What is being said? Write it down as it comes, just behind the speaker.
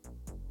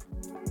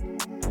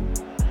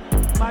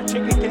my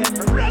chicken get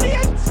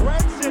brilliant.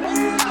 Sweats it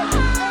in.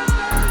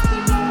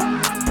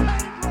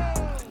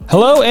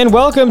 Hello and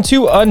welcome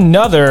to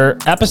another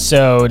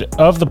episode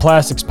of the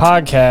Plastics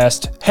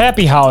Podcast.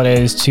 Happy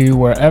holidays to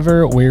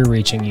wherever we're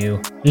reaching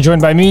you. You're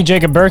joined by me,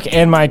 Jacob Burke,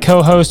 and my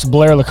co-host,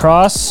 Blair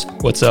Lacrosse.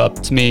 What's up?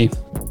 It's me.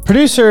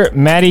 Producer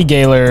Maddie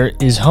Gaylor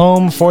is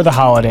home for the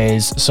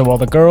holidays, so while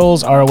the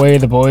girls are away,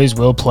 the boys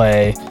will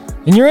play.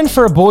 And you're in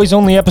for a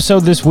boys-only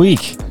episode this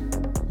week.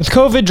 With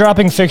COVID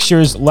dropping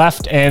fixtures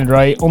left and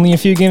right, only a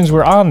few games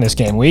were on this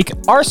game week.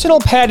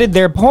 Arsenal padded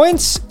their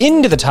points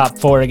into the top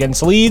four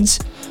against Leeds.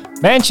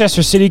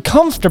 Manchester City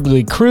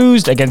comfortably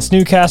cruised against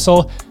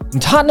Newcastle,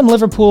 and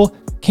Tottenham-Liverpool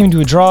came to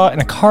a draw in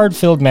a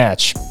card-filled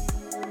match.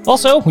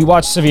 Also, we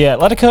watched Sevilla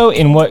Atletico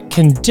in what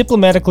can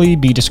diplomatically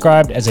be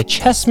described as a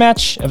chess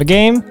match of a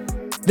game.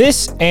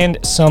 This and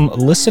some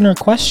listener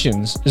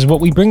questions is what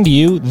we bring to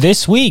you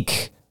this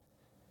week.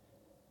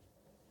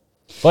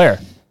 Blair,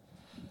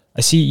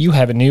 I see you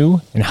have a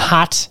new and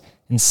hot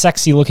and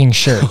sexy-looking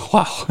shirt.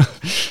 Wow.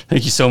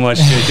 Thank you so much,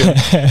 Jacob.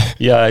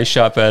 Yeah, I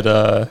shop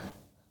at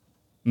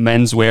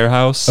Men's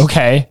Warehouse.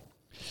 Okay.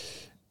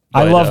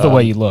 I But, love the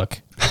way you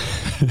look,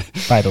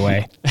 by the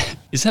way.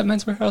 Is that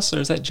Men's Warehouse or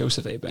is that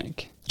Joseph A.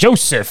 Bank?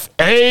 Joseph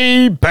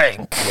A.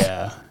 Bank.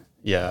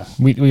 Yeah.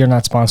 We are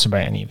not sponsored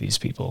by any of these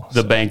people.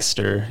 The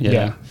Bankster.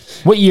 Yeah.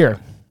 What year?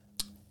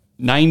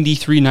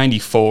 93,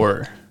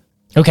 94.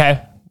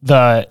 Okay.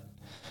 The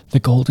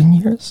golden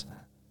years?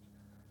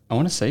 I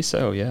want to say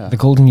so, yeah. The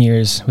golden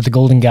years with the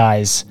golden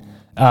guys.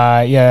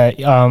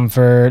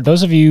 For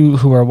those of you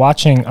who are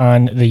watching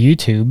on the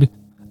YouTube,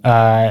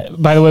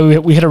 by the way,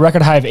 we hit a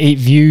record high of 8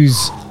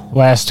 views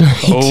last week.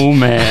 Oh,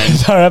 man.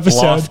 Our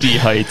episode. Lofty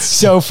heights.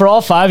 So for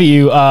all 5 of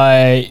you,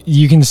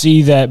 you can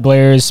see that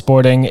Blair is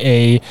sporting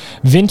a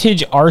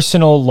vintage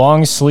Arsenal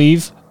long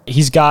sleeve.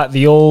 He's got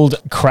the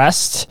old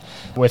crest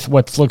with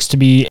what looks to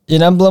be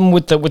an emblem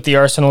with the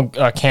Arsenal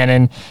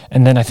cannon,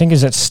 and then I think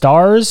is it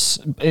stars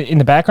in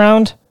the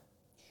background?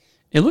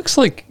 It looks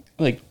like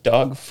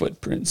dog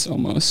footprints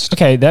almost.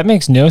 Okay, that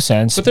makes no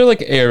sense. But they're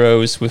like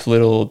arrows with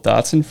little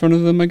dots in front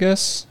of them, I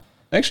guess.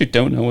 I actually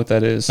don't know what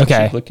that is. Okay.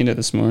 I should look into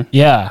this more.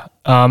 Yeah.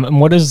 And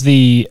what does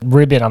the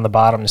ribbon on the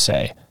bottom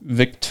say?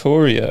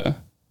 Victoria.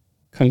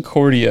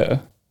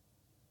 Concordia.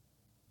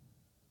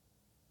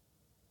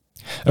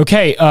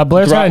 Okay,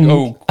 Blair's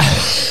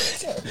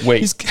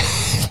Wait.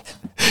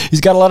 He's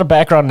got a lot of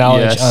background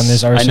knowledge Yes, on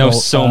this Arsenal. I know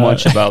so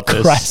much about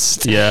this.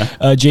 Crest. Yeah.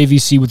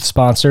 JVC with the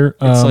sponsor.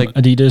 It's like-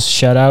 Adidas,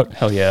 shout out.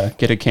 Hell yeah.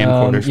 Get a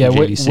camcorder from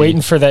JVC.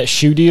 Waiting for that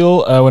shoe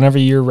deal. Whenever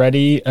you're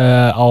ready,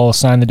 I'll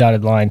sign the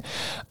dotted line.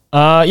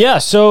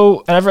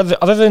 So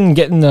other than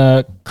getting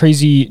the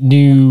crazy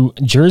new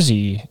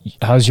jersey,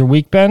 how's your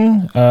week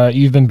been?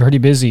 You've been pretty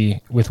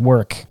busy with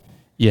work.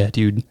 Yeah,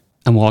 dude.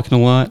 I'm walking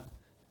a lot.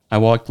 I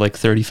walked like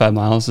 35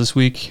 miles this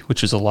week,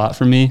 which is a lot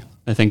for me.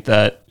 I think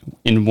that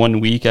in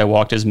 1 week, I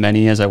walked as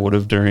many as I would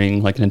have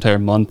during like an entire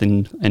month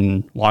in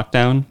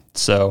lockdown.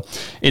 So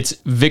it's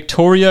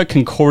Victoria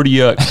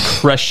Concordia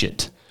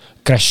Crescit.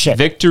 Crescit.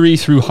 Victory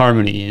through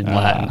harmony in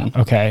Latin.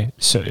 Okay.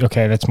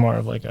 That's more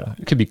of like a...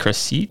 It could be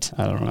crescit.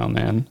 I don't know,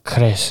 man. My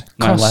Croissant?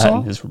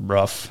 Latin is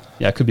rough.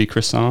 Yeah, it could be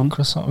croissant.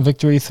 Croissant.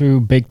 Victory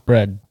through baked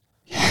bread.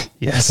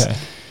 Yes. Okay.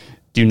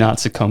 Do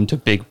not succumb to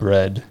big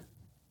bread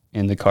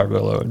in the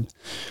carbo load.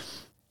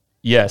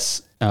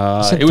 Yes.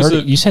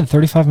 You said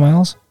 35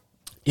 miles?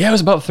 Yeah, it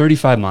was about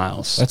 35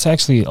 miles. That's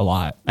actually a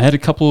lot. I had a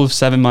couple of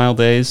 7-mile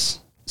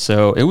days,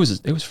 so it was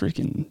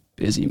freaking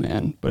busy,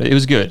 man. But it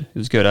was good. It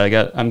was good.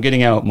 I'm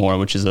getting out more,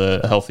 which is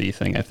a healthy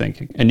thing, I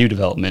think. A new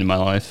development in my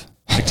life.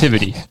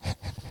 Activity.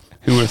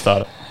 Who would have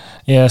thought?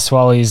 Yes,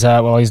 while he's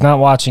not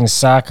watching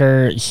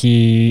soccer,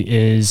 he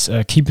is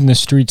keeping the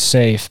streets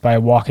safe by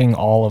walking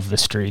all of the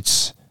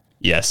streets.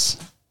 Yes,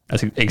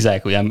 that's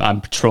exactly.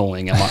 I'm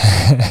patrolling.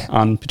 I'm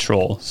on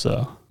patrol.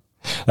 So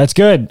that's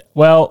good.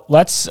 Well,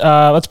 let's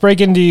break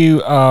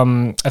into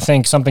I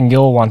think something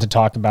you'll want to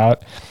talk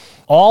about.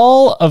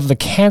 All of the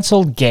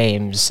canceled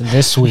games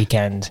this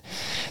weekend.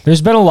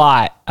 There's been a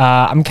lot.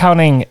 I'm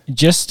counting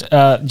just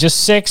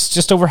 6,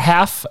 just over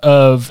half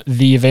of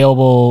the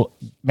available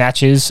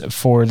matches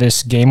for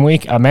this game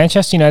week.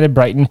 Manchester United,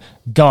 Brighton,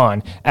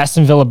 gone.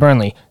 Aston Villa,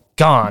 Burnley,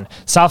 gone.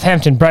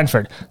 Southampton,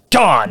 Brentford,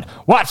 gone.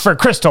 Watford,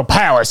 Crystal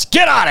Palace,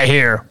 get out of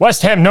here.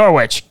 West Ham,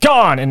 Norwich,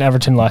 gone. And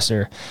Everton,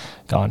 Leicester,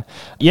 gone.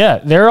 Yeah,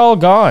 they're all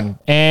gone.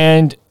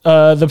 And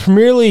the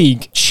Premier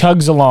League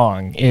chugs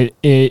along. It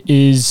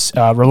is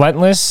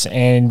relentless,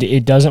 and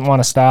it doesn't want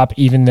to stop,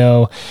 even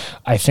though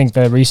I think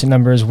the recent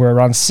numbers were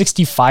around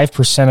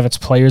 65% of its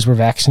players were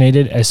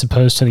vaccinated, as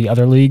opposed to the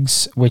other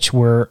leagues, which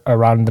were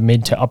around the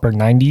mid to upper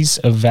 90s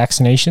of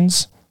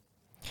vaccinations.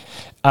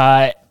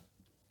 I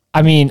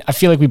mean, I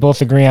feel like we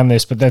both agree on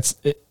this, but it's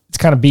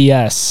kind of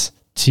BS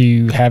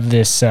to have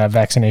this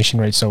vaccination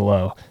rate so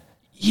low.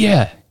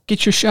 yeah,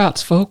 get your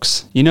shots,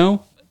 folks. You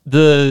know,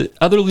 the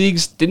other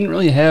leagues didn't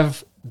really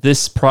have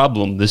this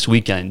problem this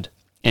weekend,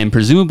 and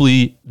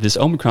presumably this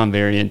Omicron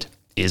variant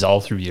is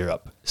all through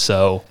Europe.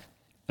 So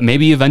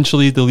maybe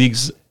eventually the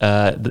leagues,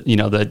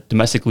 the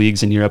domestic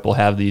leagues in Europe will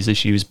have these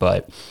issues,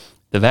 but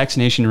the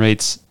vaccination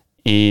rates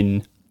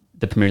in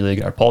the Premier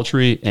League are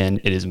paltry,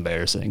 and it is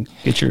embarrassing.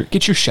 Get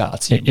your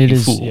shots, you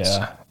fools.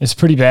 Yeah, it's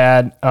pretty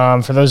bad.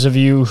 For those of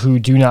you who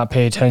do not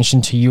pay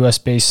attention to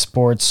U.S.-based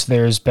sports,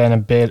 there's been a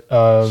bit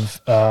of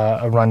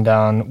a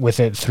rundown with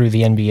it through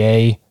the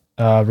NBA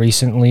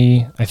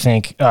recently. I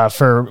think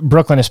for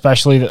Brooklyn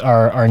especially,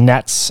 our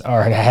Nets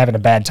are having a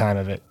bad time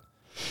of it.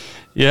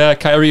 Yeah,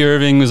 Kyrie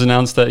Irving was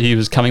announced that he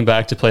was coming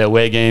back to play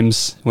away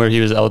games where he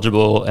was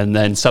eligible, and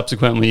then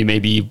subsequently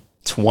maybe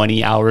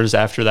 20 hours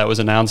after that was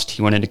announced,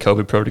 he went into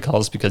COVID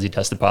protocols because he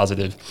tested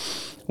positive,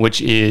 which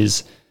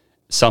is,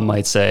 some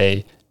might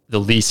say,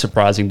 the least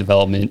surprising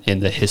development in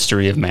the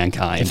history of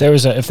mankind. If there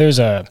was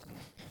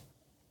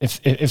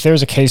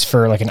a case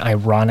for like an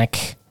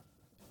ironic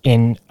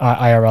in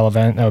IRL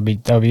event, that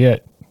would be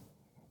it.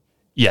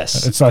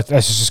 Yes, that's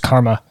just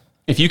karma.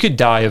 If you could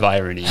die of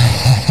irony,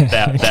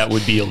 that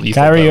would be a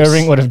lethal Kyrie dose.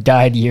 Irving would have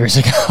died years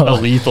ago. A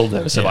lethal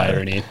dose of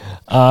irony.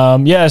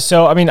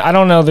 So, I mean, I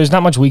don't know. There's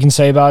not much we can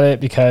say about it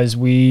because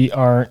we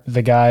aren't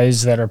the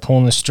guys that are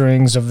pulling the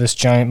strings of this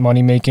giant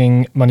money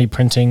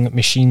printing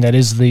machine that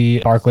is the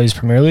Barclays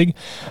Premier League.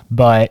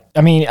 But,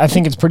 I mean, I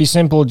think it's pretty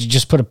simple. You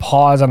just put a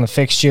pause on the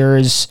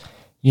fixtures,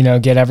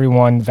 get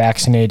everyone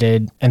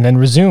vaccinated, and then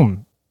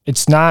resume.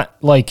 It's not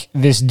like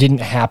this didn't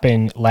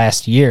happen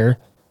last year.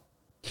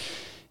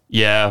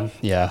 Yeah.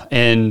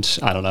 And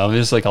I don't know.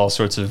 There's like all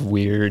sorts of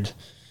weird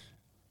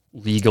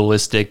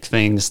legalistic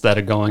things that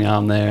are going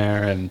on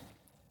there and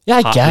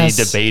I hotly guess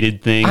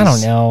debated things. I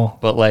don't know.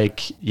 But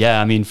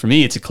I mean, for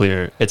me, it's a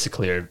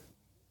clear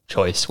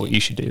choice what you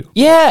should do.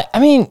 Yeah. I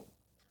mean,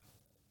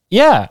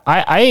 yeah,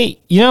 I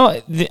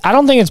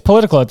don't think it's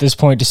political at this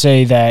point to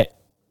say that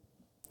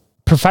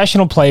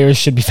professional players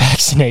should be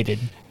vaccinated.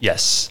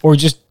 Yes. Or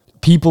just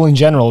people in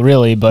general,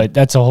 really. But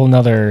that's a whole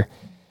nother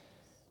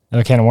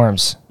can of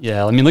worms.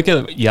 Yeah. I mean, look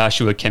at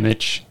Joshua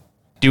Kimmich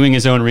doing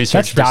his own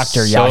research. That's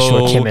Dr.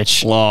 Joshua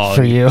Kimmich long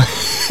for you.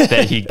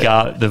 that he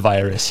got the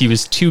virus. He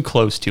was too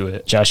close to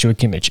it. Joshua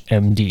Kimmich,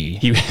 MD.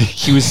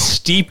 He was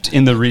steeped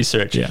in the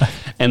research. Yeah.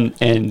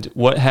 And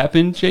what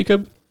happened,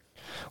 Jacob?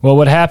 Well,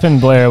 what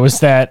happened, Blair, was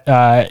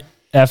that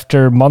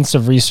after months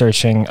of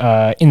researching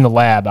in the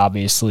lab,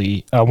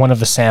 obviously, one of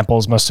the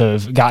samples must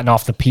have gotten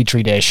off the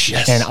petri dish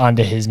and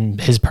onto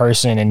his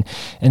person,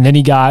 and then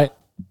he got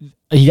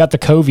the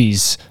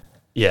COVIDs.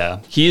 Yeah,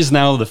 he is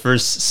now the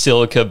first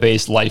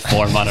silica-based life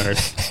form on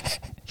Earth.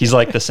 He's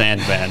like the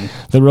Sandman.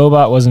 The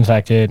robot was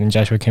infected, and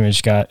Joshua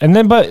Kimmich got. And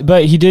then,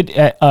 but he did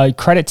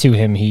credit to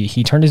him.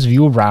 He turned his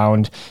view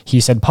around.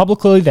 He said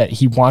publicly that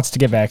he wants to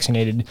get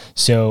vaccinated.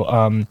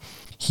 So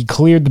he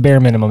cleared the bare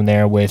minimum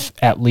there with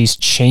at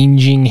least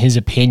changing his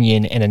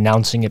opinion and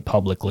announcing it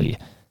publicly.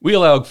 We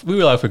allow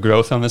for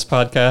growth on this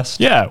podcast.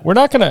 Yeah, we're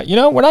not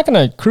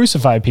gonna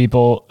crucify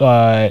people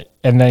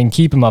and then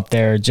keep them up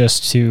there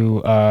just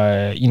to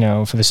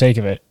for the sake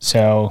of it.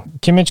 So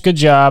Kimmich, good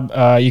job.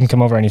 You can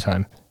come over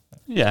anytime.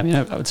 Yeah, I mean,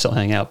 I would still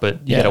hang out,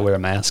 but you gotta wear a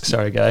mask.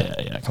 Sorry, guy.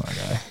 Yeah, come on,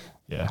 guy.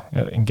 Yeah,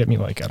 and get me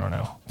a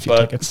few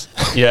tickets.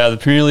 Yeah, the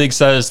Premier League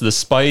says the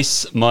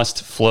spice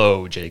must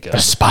flow, Jacob.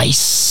 The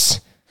spice.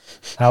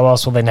 How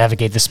else will they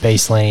navigate the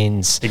space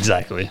lanes?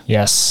 Exactly.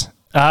 Yes.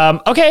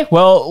 Okay,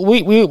 well,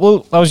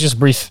 we'll I was just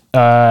brief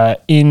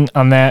in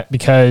on that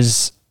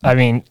because, I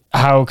mean,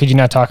 how could you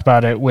not talk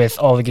about it with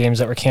all the games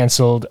that were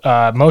canceled?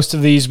 Most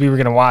of these we were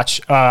going to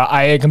watch.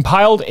 I had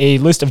compiled a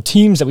list of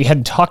teams that we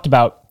hadn't talked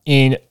about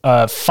in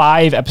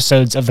 5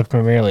 episodes of the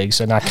Premier League,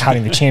 so not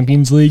counting the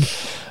Champions League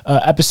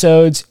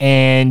episodes,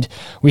 and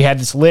we had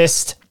this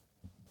list,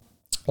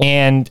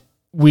 and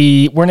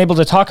we weren't able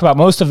to talk about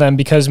most of them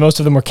because most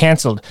of them were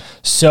canceled.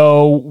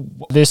 So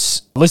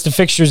this list of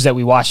fixtures that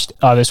we watched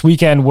this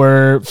weekend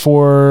were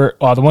for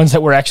the ones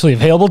that were actually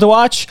available to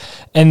watch,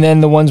 and then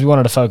the ones we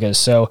wanted to focus.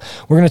 So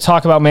we're going to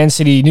talk about Man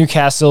City,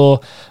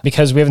 Newcastle,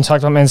 because we haven't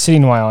talked about Man City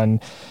in a while.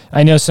 And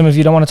I know some of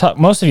you don't want to talk,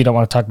 most of you don't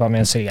want to talk about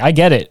Man City. I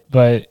get it,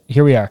 but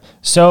here we are.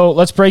 So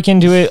let's break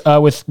into it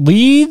with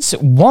Leeds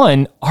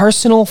 1,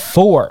 Arsenal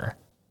 4.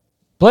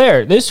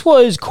 Blair, this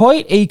was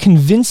quite a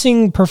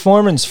convincing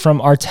performance from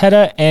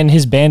Arteta and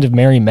his band of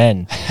merry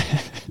men.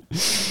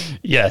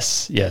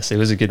 Yes, it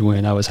was a good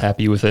win. I was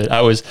happy with it.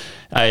 I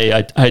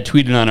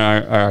tweeted on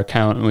our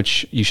account,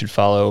 which you should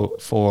follow,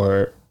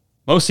 for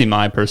mostly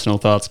my personal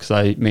thoughts because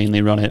I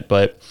mainly run it.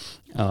 But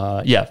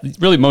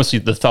really mostly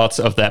the thoughts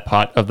of that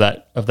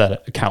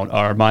account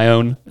are my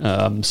own.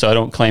 So I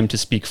don't claim to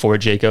speak for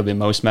Jacob in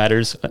most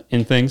matters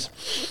in things.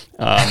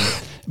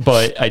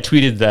 But I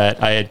tweeted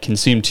that I had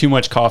consumed too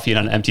much coffee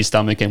on an empty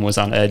stomach and was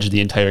on edge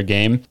the entire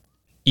game.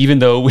 Even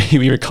though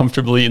we were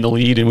comfortably in the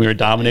lead and we were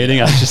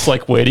dominating, I was just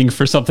like waiting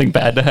for something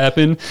bad to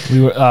happen.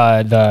 We were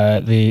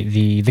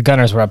the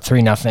Gunners were up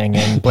 3-0,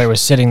 and Blair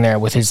was sitting there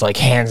with his like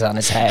hands on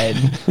his head,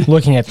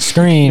 looking at the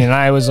screen, and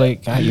I was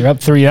like, God, "You're up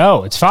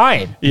 3-0. It's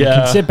fine. You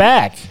can sit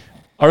back."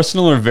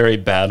 Arsenal are very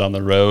bad on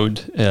the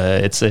road.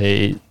 It's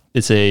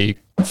a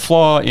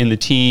flaw in the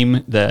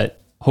team that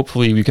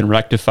hopefully we can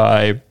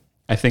rectify.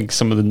 I think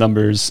some of the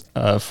numbers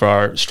for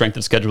our strength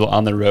of schedule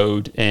on the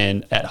road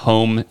and at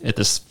home at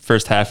this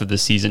first half of the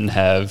season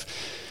have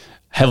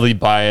heavily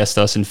biased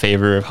us in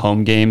favor of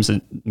home games,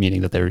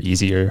 meaning that they're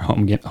easier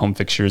home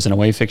fixtures and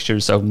away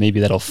fixtures. So maybe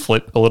that'll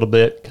flip a little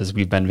bit because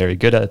we've been very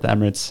good at the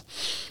Emirates.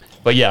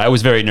 But yeah, I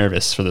was very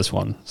nervous for this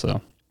one.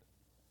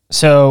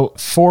 So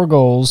 4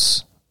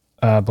 goals,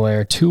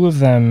 Blair, 2 of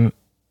them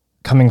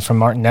coming from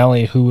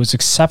Martinelli, who was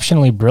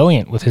exceptionally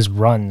brilliant with his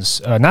runs.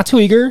 Not too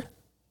eager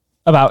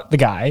about the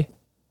guy,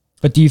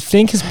 but do you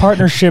think his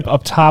partnership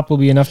up top will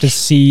be enough to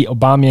see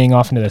Aubameyang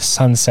off into the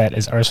sunset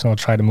as Arsenal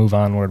try to move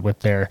onward with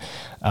their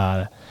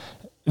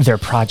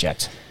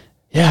project?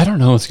 Yeah, I don't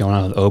know what's going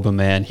on with Oba,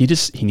 man. He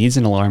needs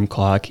an alarm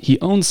clock. He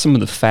owns some of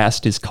the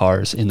fastest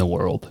cars in the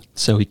world,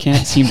 so he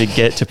can't seem to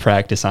get to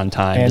practice on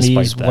time. And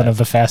he's one of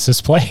the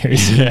fastest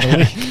players in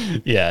the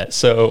league. Yeah,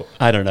 so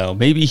I don't know.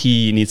 Maybe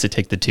he needs to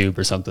take the tube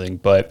or something,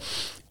 but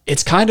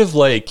it's kind of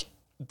like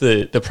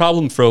the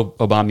problem for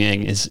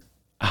Aubameyang is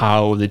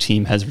how the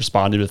team has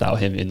responded without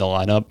him in the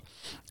lineup.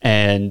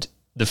 And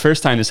the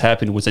first time this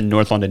happened was in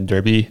North London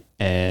Derby,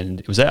 and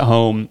it was at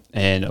home,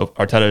 and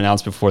Arteta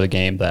announced before the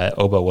game that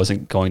Oba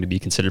wasn't going to be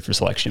considered for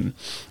selection.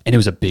 And it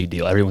was a big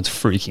deal. Everyone's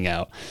freaking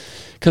out.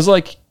 Because,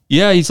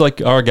 he's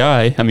our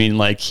guy. I mean,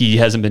 he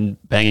hasn't been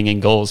banging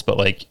in goals,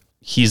 but,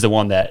 he's the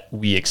one that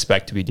we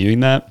expect to be doing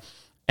that.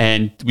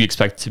 And we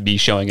expect to be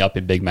showing up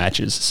in big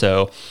matches.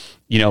 So,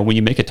 when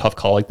you make a tough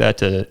call like that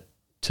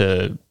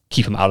to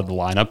keep him out of the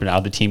lineup and out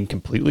of the team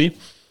completely,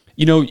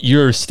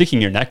 you're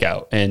sticking your neck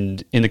out.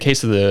 And in the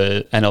case of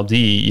the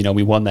NLD,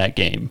 we won that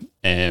game.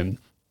 And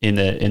in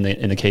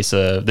the case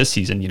of this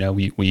season,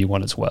 we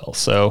won as well.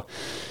 So,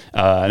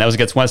 and that was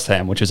against West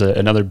Ham, which is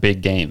another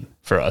big game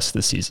for us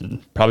this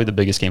season. Probably the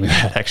biggest game we've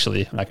had,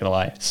 actually. I'm not going to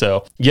lie.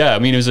 So, yeah, I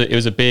mean, it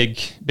was a big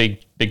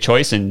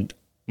choice, and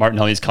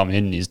Martinelli's come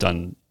in and he's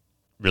done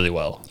really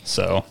well.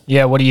 So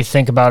yeah, what do you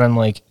think about him?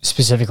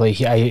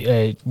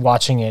 Specifically,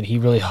 watching it, he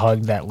really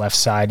hugged that left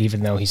side,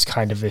 even though he's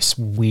kind of this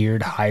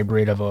weird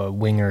hybrid of a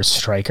winger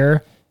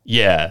striker.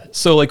 Yeah.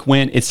 So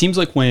when it seems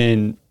like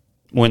when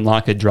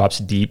Laka drops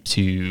deep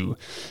to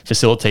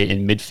facilitate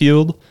in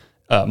midfield,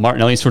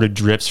 Martinelli sort of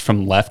drifts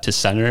from left to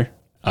center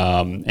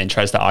and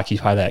tries to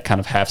occupy that kind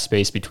of half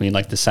space between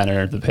the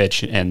center of the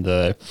pitch and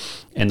the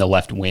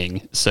left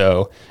wing.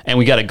 So, and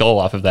we got a goal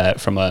off of that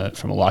from a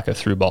Laka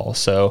through ball.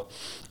 So.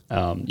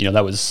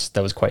 That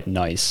was quite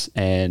nice.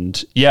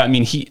 And yeah, I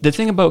mean, the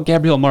thing about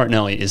Gabriel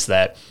Martinelli is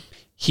that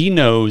he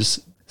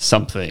knows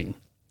something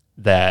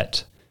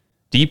that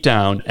deep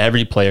down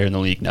every player in the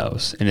league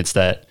knows. And it's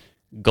that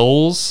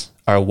goals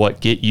are what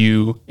get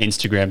you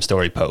Instagram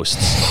story posts.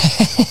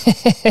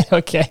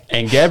 Okay.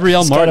 And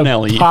Gabriel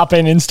Martinelli, pop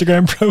in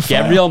Instagram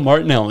profile. Gabriel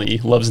Martinelli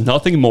loves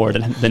nothing more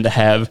than to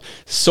have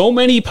so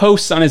many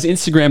posts on his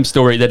Instagram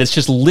story that it's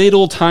just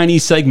little tiny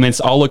segments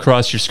all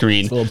across your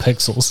screen. It's little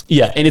pixels.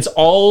 Yeah, and it's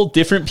all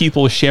different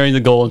people sharing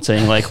the goal and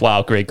saying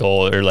wow, great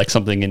goal, or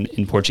something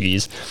in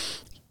Portuguese.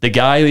 The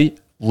guy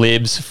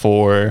lives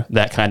for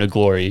that kind of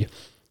glory.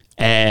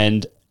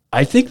 And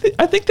I think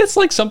that's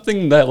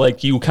something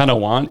that you kind of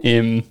want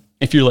in,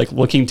 if you're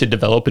looking to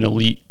develop an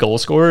elite goal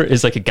scorer,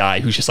 is a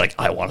guy who's just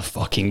I want a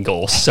fucking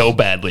goal so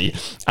badly.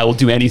 I will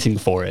do anything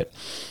for it.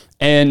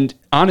 And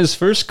on his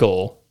first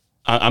goal,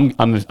 I'm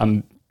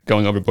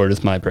going overboard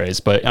with my praise,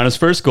 but on his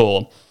first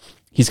goal,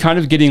 he's kind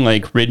of getting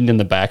ridden in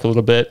the back a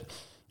little bit.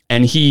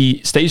 And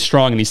he stays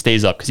strong and he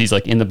stays up because he's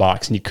in the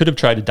box, and he could have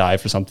tried to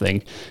dive for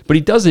something, but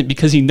he doesn't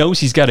because he knows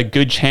he's got a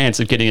good chance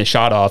of getting a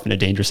shot off in a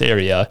dangerous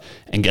area.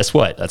 And guess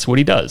what? That's what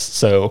he does.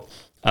 So,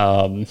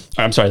 I'm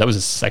sorry, that was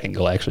his second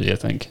goal, actually, I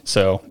think.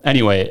 So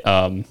anyway,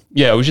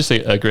 it was just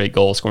a great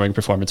goal scoring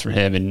performance for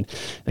him. And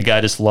the guy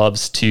just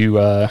loves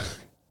to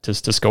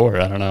score.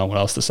 I don't know what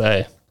else to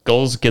say.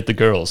 Goals get the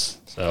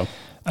girls. So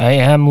I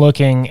am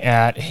looking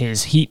at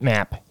his heat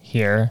map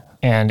here,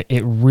 and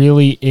it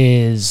really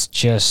is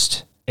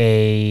just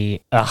a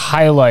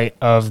highlight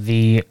of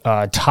the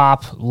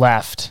top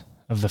left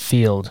of the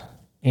field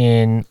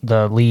in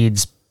the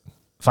Leeds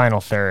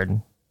final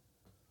third.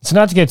 It's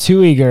not to get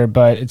too eager,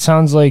 but it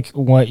sounds like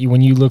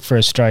when you look for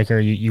a striker,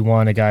 you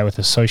want a guy with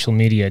a social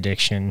media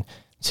addiction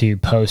to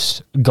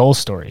post goal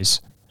stories.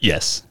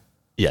 Yes.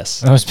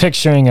 I was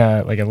picturing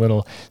a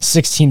little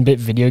 16-bit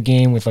video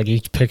game with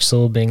each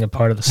pixel being a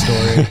part of the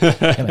story.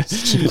 And I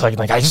just keep clicking,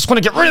 I just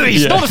want to get rid of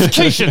these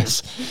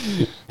notifications.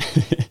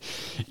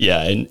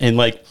 Yeah,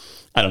 and I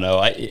don't know.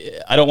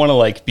 I don't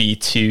want to be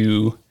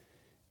too.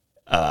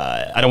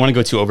 I don't want to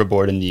go too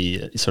overboard in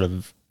the sort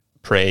of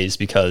praise,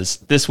 because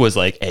this was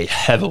a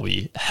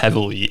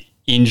heavily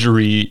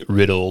injury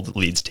riddled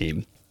Leeds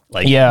team.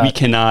 We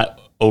cannot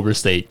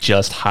overstate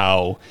just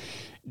how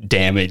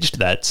damaged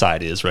that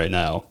side is right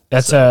now.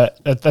 That's a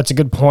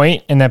good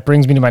point, and that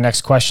brings me to my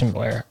next question,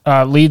 Blair.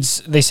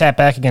 Leeds, they sat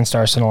back against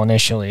Arsenal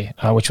initially,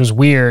 which was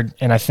weird,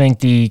 and I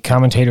think the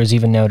commentators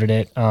even noted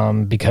it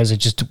because it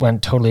just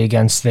went totally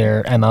against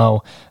their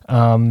MO.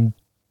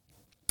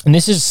 And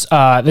this is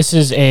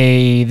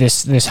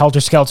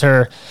helter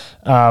skelter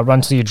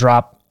run till you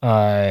drop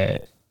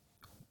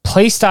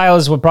play style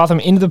is what brought them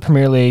into the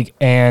Premier League,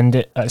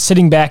 and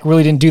sitting back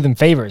really didn't do them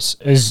favors,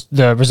 as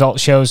the result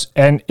shows.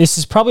 And this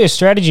is probably a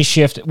strategy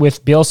shift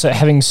with Bielsa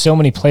having so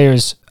many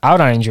players out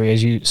on injury,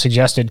 as you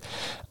suggested.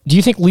 Do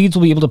you think Leeds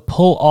will be able to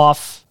pull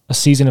off a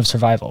season of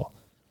survival?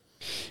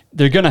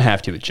 They're going to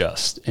have to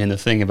adjust. And the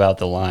thing about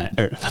not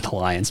the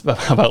Lions,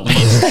 but about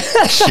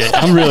Leeds, shit,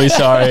 I'm really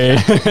sorry.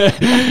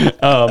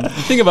 The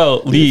thing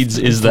about Leeds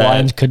is that the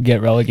Lions could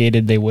get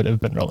relegated. They would have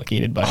been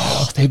relegated by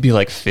now. They'd be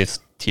like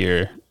 5th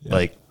tier. Yeah.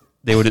 Like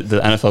the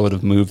NFL would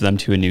have moved them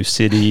to a new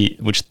city,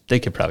 which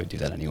they could probably do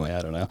that anyway.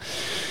 I don't know.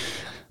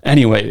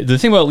 Anyway, the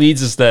thing about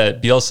Leeds is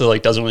that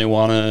Bielsa doesn't really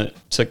want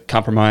to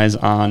compromise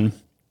on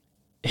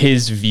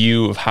his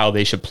view of how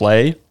they should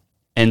play.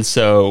 And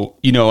so,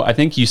 I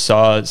think you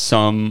saw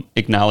some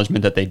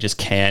acknowledgement that they just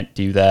can't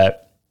do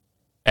that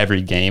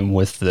every game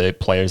with the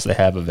players they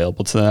have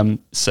available to them.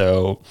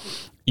 So,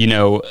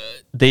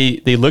 they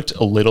looked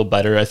a little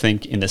better, I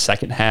think, in the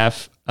second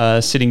half,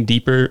 sitting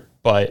deeper.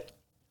 But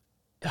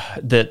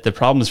the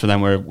problems for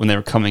them were when they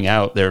were coming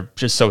out, they're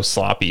just so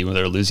sloppy when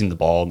they're losing the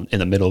ball in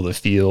the middle of the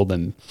field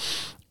and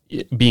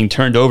being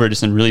turned over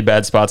just in really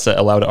bad spots that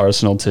allowed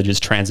Arsenal to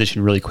just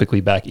transition really quickly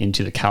back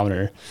into the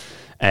counter.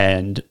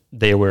 And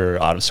they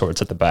were out of sorts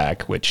at the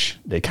back, which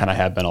they kind of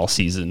have been all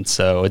season.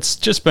 So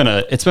it's been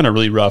a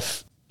really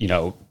rough,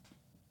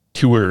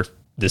 tour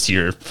this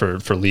year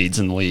for Leeds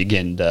in the league.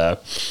 And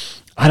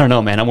I don't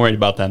know, man, I'm worried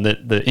about them.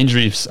 The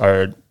injuries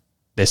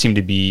they seem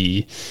to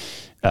be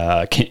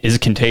as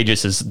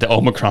contagious as the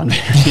Omicron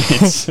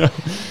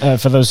variant.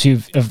 For those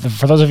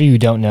of you who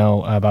don't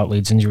know about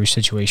Leeds' injury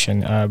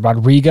situation,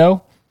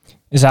 Rodrigo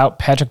is out.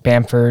 Patrick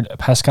Bamford,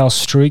 Pascal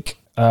Struijk,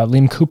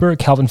 Liam Cooper,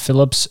 Calvin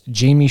Phillips,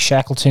 Jamie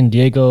Shackleton,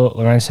 Diego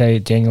Llorente,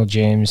 Daniel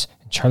James,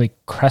 and Charlie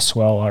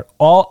Cresswell are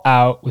all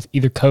out with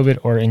either COVID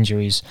or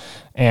injuries.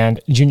 And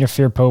Junior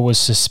Firpo was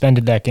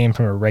suspended that game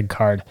from a red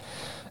card.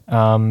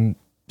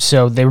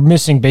 So they were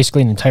missing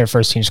basically an entire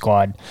first-team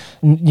squad.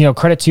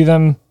 Credit to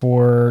them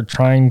for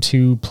trying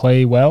to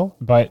play well,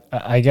 but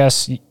I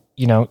guess,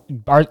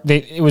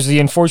 it was the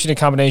unfortunate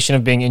combination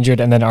of being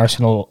injured and then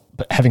Arsenal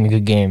having a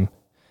good game,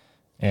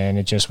 and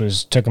it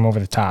just took them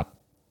over the top.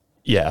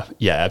 Yeah,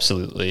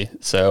 absolutely.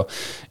 So,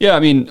 yeah, I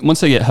mean,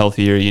 once they get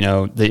healthier,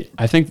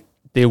 I think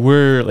they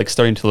were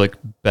starting to look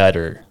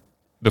better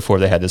before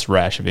they had this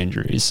rash of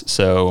injuries.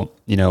 So,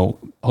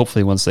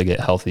 hopefully once they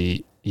get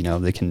healthy,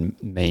 they can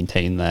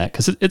maintain that,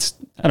 because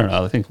I don't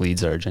know, I think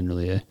Leeds are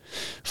generally a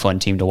fun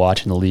team to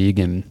watch in the league,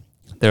 and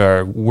there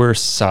are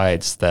worse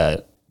sides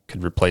that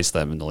could replace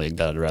them in the league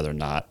that I'd rather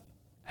not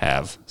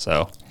have.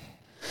 So,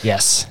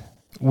 yes,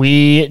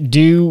 we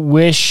do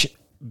wish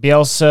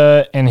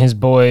Bielsa and his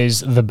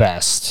boys the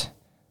best.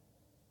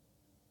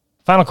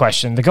 Final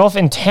question. The gulf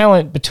in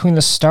talent between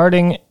the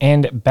starting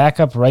and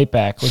backup right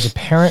back was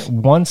apparent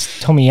once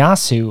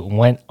Tomiyasu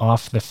went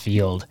off the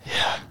field.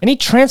 Yeah. Any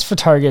transfer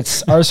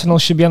targets Arsenal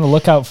should be on the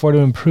lookout for to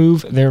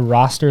improve their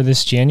roster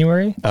this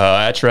January?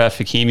 Achraf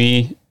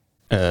Hakimi,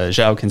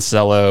 João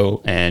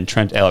Cancelo, and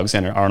Trent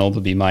Alexander-Arnold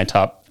would be my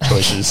top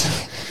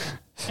choices.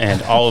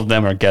 And all of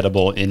them are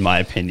gettable, in my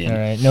opinion. All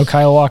right. No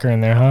Kyle Walker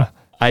in there, huh?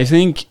 I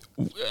think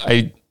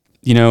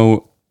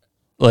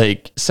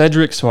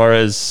Cedric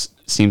Suarez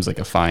seems like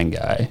a fine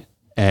guy,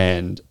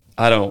 and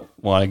I don't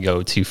want to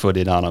go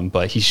 2-footed on him,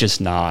 but he just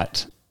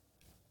isn't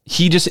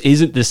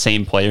the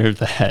same player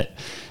that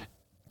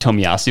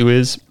Tomiyasu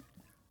is.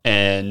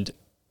 And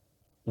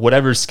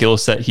whatever skill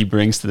set he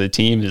brings to the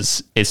team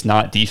it's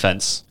not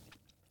defense.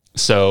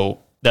 So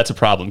that's a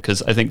problem,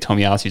 because I think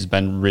Tomiyasu's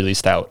been really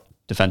stout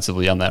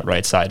defensively on that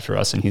right side for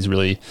us, and he's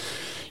really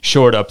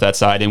shored up that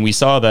side. And we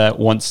saw that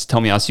once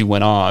Tomiyasu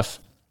went off,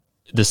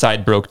 the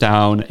side broke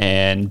down,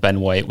 and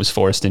Ben White was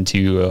forced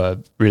into a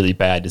really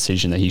bad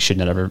decision that he should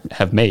never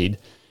have made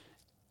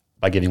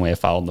by giving away a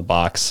foul in the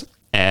box.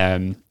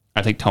 And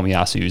I think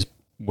Tomiyasu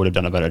would have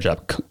done a better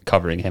job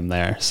covering him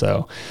there.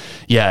 So,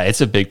 yeah,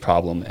 it's a big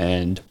problem.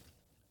 And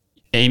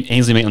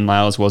Ainsley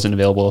Maitland-Niles wasn't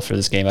available for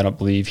this game. I don't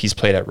believe he's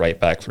played at right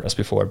back for us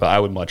before, but I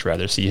would much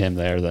rather see him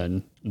there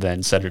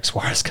than Cedric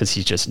Suarez, because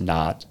he's just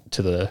not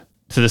to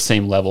the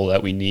same level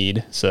that we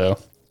need. So.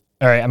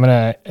 All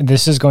right,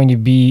 this is going to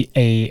be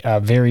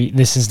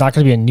this is not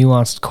going to be a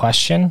nuanced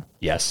question.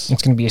 Yes.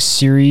 It's going to be a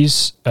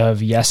series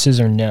of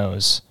yeses or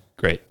nos.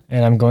 Great.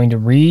 And I'm going to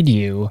read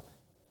you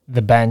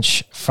the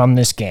bench from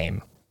this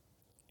game.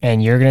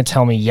 And you're going to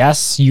tell me,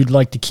 yes, you'd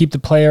like to keep the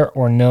player,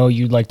 or no,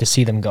 you'd like to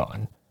see them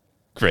gone.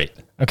 Great.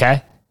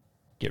 Okay?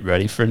 Get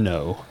ready for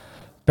no.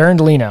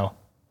 Berndolino.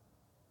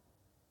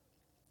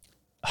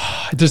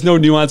 There's no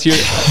nuance here.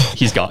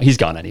 He's gone. He's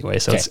gone anyway,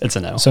 so okay. It's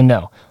a no. So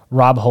no.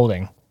 Rob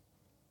Holding.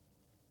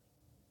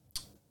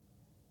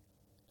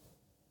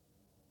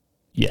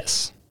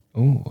 Yes.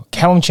 Ooh.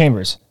 Callum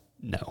Chambers.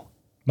 No.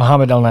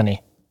 Mohamed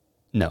Elneny.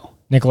 No.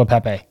 Nicola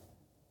Pepe.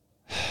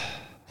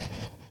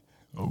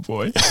 Oh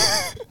boy.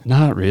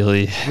 Not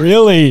really.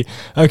 Really?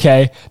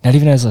 Okay. Not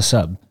even as a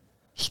sub.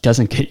 He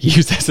doesn't get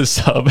used as a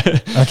sub.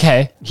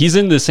 Okay. He's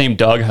in the same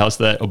doghouse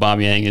that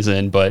Aubameyang is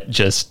in, but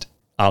just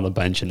on the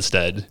bench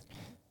instead.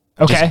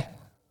 Okay.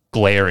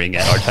 glaring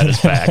at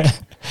Arteta's back.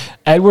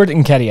 Edward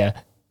Nketiah.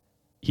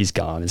 He's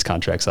gone. His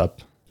contract's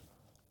up.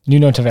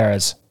 Nuno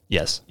Tavares.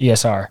 Yes.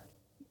 ESR.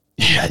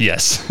 Yeah.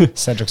 Yes.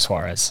 Cedric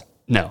Suarez.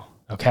 No.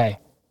 Okay.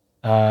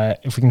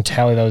 If we can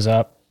tally those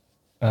up,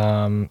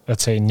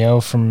 let's say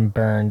no from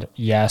Burned,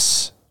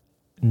 yes,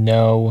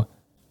 no,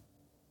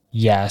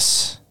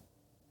 yes,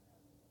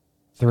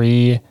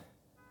 3,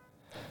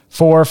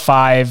 4,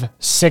 5,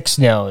 6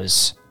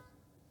 no's.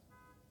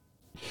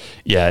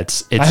 Yeah,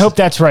 it's. I hope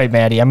that's right,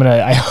 Maddie.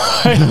 I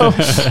hope,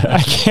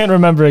 I can't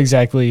remember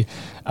exactly.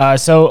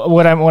 So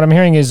what I'm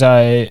hearing is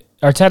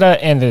Arteta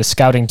and the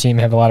scouting team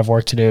have a lot of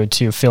work to do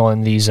to fill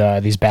in these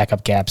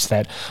backup gaps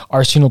that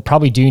Arsenal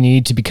probably do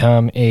need to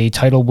become a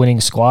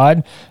title-winning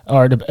squad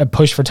or to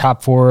push for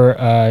top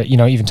 4,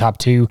 even top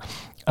 2.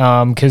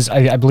 Because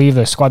I believe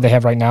the squad they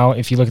have right now,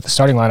 if you look at the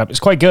starting lineup, is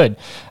quite good.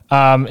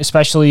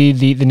 Especially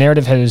the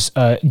narrative has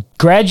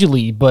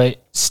gradually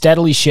but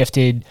steadily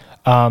shifted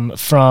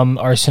from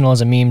Arsenal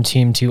as a meme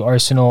team to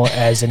Arsenal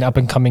as an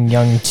up-and-coming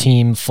young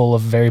team full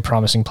of very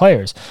promising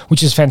players,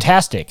 which is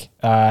fantastic.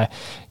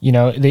 You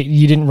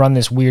didn't run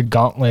this weird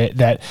gauntlet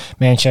that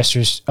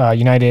Manchester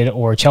United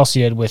or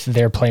Chelsea did with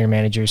their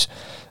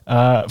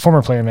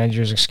former player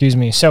managers, excuse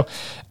me. So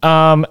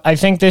I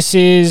think this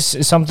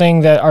is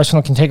something that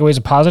Arsenal can take away as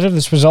a positive,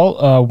 this result,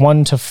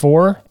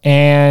 1-4.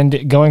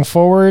 And going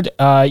forward,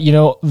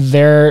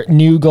 their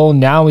new goal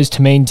now is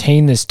to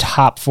maintain this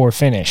top 4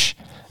 finish.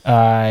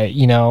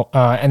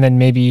 And then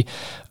maybe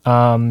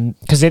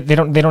because they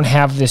don't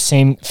have the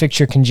same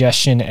fixture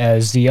congestion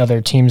as the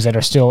other teams that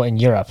are still in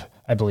Europe,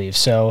 I believe.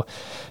 So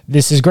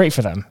this is great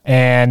for them,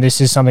 and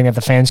this is something that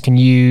the fans can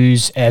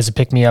use as a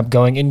pick-me-up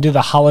going into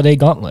the holiday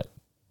gauntlet.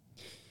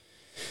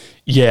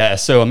 Yeah.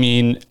 So I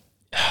mean,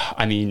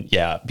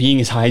 yeah, being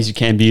as high as you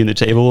can be in the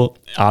table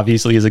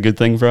obviously is a good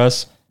thing for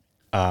us.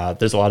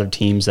 There's a lot of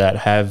teams that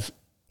have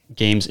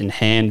games in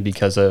hand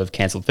because of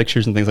canceled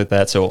fixtures and things like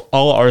that. So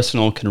all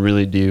Arsenal can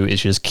really do is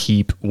just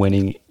keep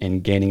winning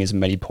and gaining as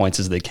many points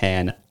as they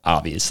can,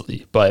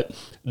 obviously. But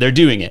they're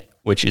doing it,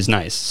 which is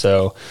nice.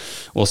 So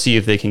we'll see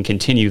if they can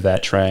continue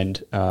that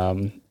trend.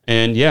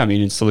 And yeah, I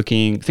mean, it's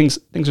looking things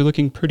are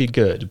looking pretty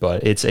good,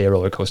 but it's a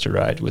roller coaster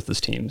ride with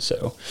this team.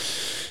 So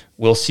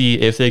we'll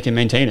see if they can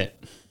maintain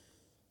it.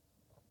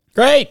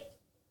 Great.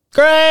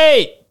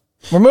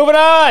 We're moving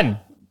on.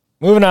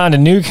 Moving on to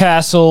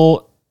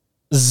Newcastle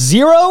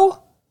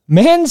 0,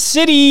 Man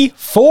City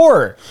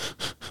 4.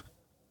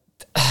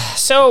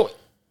 So,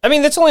 I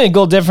mean, that's only a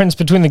goal difference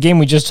between the game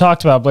we just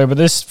talked about, Blair, but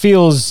this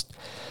feels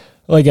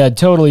like a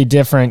totally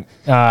different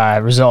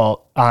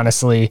result,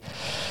 honestly.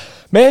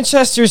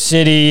 Manchester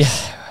City,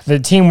 the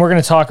team we're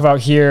going to talk about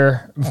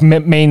here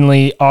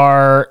mainly,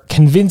 are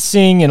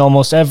convincing in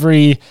almost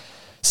every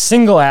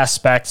single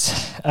aspect.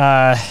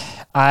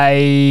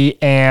 I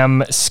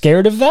am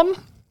scared of them.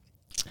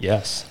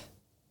 Yes.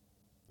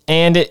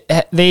 And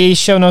they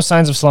show no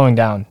signs of slowing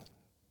down.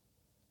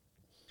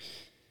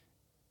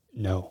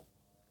 No,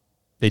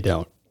 they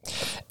don't.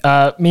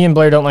 Me and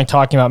Blair don't like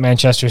talking about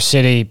Manchester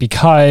City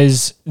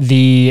because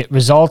the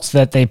results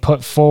that they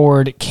put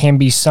forward can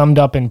be summed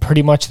up in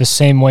pretty much the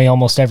same way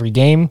almost every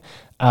game.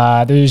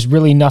 There's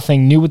really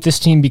nothing new with this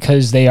team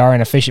because they are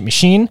an efficient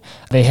machine.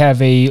 They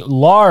have a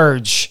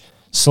large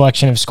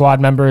selection of squad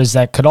members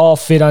that could all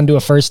fit onto a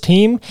first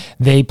team.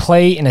 They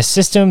play in a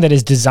system that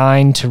is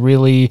designed to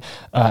really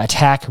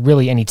attack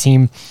really any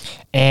team.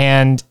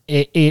 And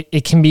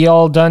it can be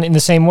all done in the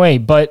same way,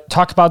 but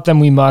talk about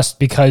them we must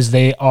because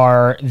they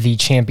are the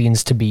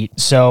champions to beat.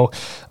 So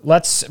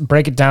let's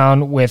break it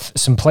down with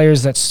some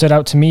players that stood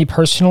out to me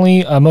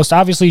personally. Most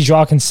obviously,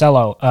 Joao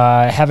Cancelo,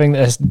 having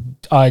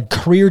a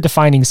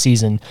career-defining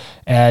season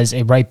as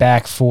a right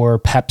back for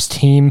Pep's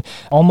team.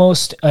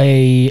 Almost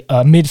a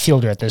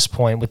midfielder at this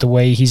point with the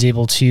way he's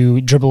able to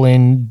dribble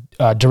in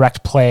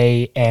direct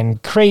play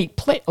and create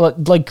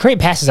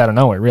passes out of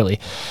nowhere, really.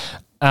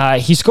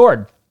 He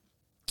scored.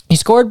 He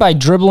scored by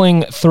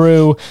dribbling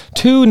through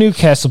 2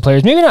 Newcastle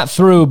players. Maybe not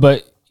through,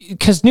 but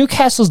because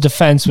Newcastle's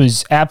defense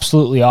was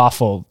absolutely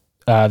awful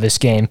this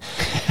game.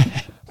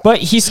 But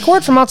he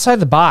scored from outside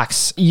the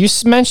box. You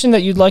mentioned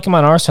that you'd like him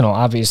on Arsenal,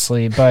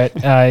 obviously, but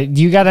do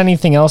you got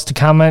anything else to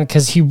comment?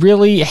 Because he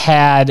really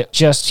had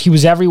he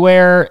was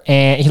everywhere,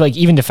 and he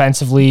even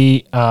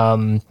defensively,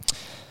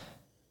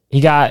 he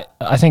got,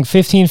 I think,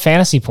 15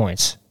 fantasy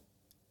points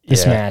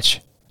this match.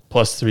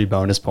 Plus 3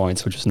 bonus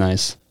points, which is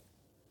nice.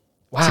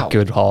 Wow. It's a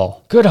good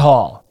haul. Good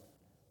haul.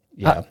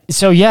 Yeah.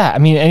 I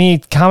mean, any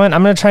comment?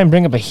 I'm going to try and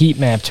bring up a heat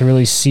map to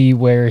really see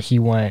where he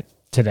went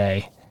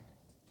today.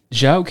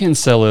 Joao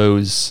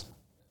Cancelo's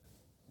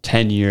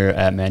tenure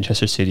at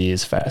Manchester City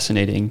is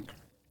fascinating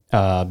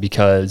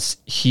because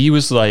he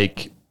was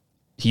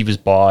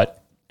bought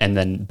and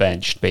then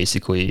benched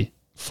basically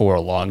for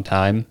a long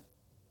time.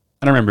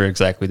 I don't remember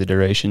exactly the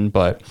duration,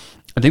 but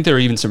I think there were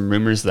even some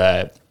rumors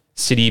that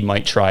City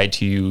might try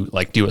to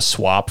do a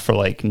swap for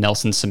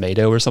Nelson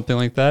Semedo or something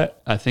like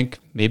that. I think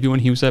maybe when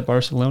he was at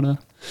Barcelona.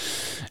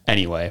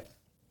 Anyway,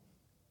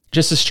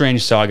 just a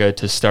strange saga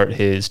to start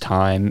his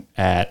time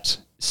at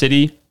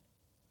City.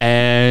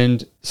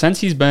 And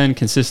since he's been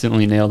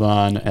consistently nailed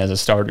on as a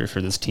starter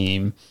for this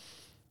team,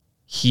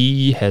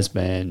 he has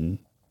been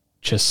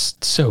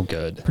just so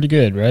good. Pretty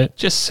good, right?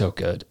 Just so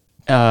good.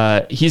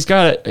 He's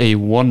got a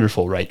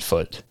wonderful right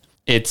foot.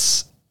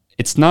 It's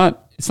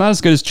not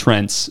as good as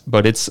Trent's,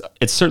 but it's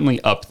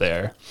certainly up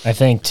there. I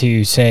think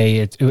to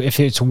say if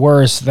it's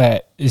worse,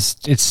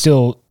 it's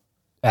still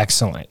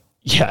excellent.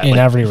 Yeah, in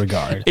every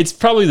regard. It's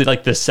probably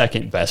like the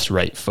second best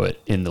right foot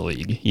in the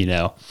league,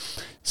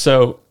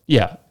 So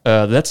yeah,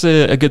 that's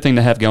a good thing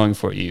to have going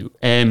for you.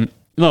 And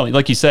no,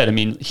 like you said, I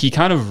mean, he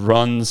kind of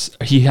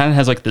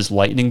has like this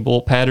lightning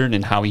bolt pattern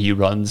in how he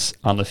runs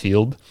on the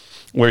field,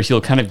 where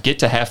he'll kind of get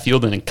to half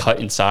field and then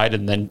cut inside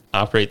and then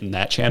operate in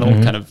that channel,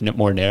 kind of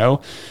more narrow.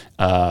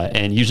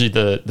 And usually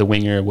the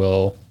winger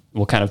will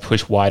kind of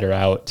push wider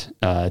out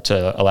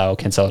to allow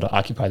Cancelo to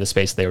occupy the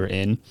space they were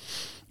in.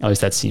 At least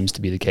that seems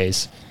to be the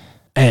case.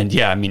 And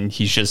yeah, I mean,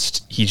 he's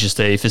just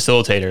a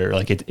facilitator.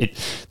 Like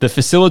the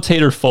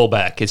facilitator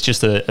fullback. It's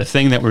just a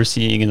thing that we're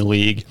seeing in the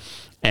league,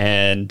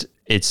 and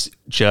it's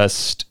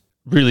just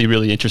really,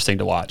 really interesting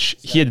to watch.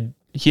 He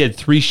had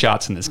 3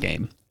 shots in this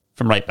game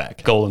from right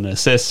back, goal and an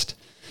assist.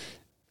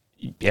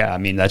 Yeah, I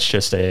mean, that's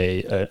just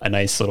a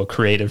nice little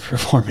creative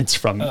performance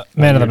from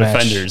man of the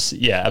defenders.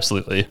 match. Yeah,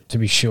 absolutely. To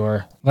be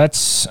sure. Let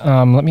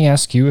me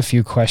ask you a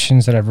few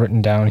questions that I've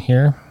written down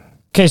here.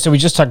 Okay, so we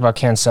just talked about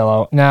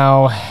Cancelo.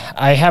 Now,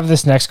 I have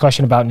this next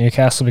question about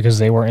Newcastle because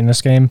they were in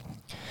this game.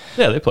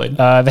 Yeah, they played.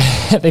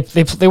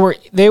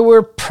 They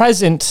were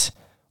present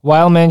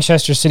while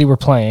Manchester City were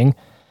playing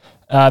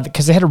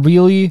because they had a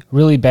really,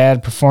 really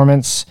bad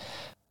performance.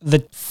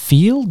 The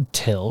field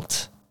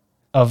tilt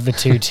of the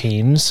two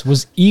teams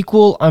was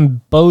equal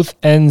on both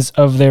ends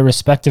of their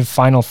respective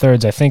final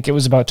thirds. I think it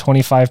was about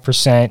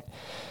 25%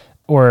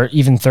 or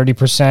even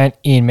 30%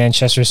 in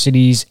Manchester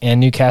City's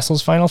and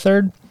Newcastle's final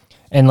third,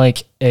 and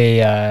like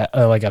a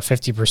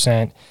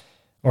 50%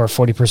 or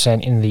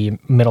 40% in the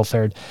middle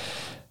third.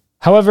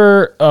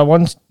 However,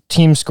 one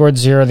team scored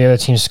 0, the other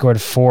team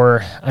scored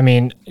 4. I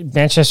mean,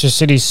 Manchester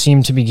City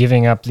seemed to be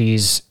giving up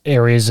these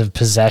areas of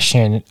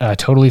possession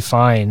totally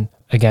fine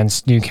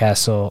against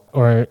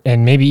Newcastle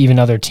and maybe even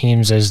other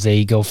teams as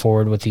they go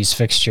forward with these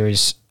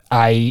fixtures.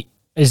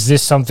 Is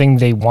this something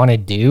they want to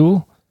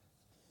do?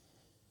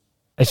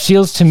 It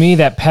feels to me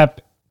that Pep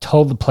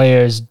told the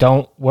players,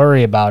 don't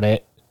worry about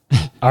it.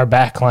 Our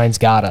backline's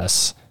got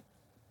us.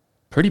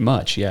 Pretty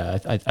much, yeah.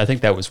 I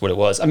think that was what it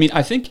was. I mean,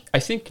 I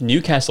think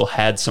Newcastle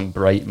had some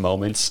bright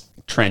moments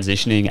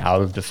transitioning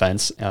out of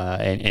defense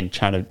and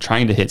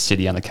trying to hit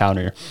City on the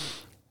counter.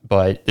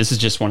 But this is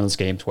just one of those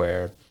games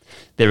where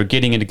they were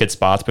getting into good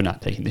spots but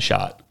not taking the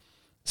shot.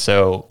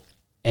 So,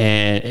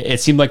 and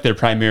it seemed like their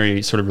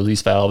primary sort of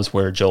release valves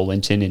were Joel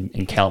Linton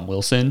and Callum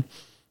Wilson.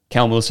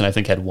 Callum Wilson, I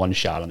think, had 1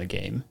 shot on the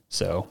game.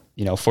 So,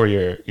 for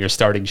your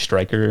starting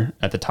striker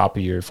at the top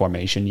of your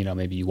formation,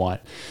 maybe you want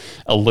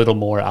a little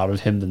more out of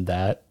him than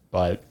that.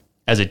 But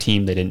as a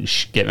team, they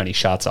didn't get many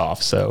shots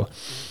off. So,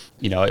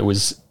 it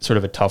was sort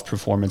of a tough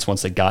performance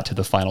once they got to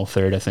the final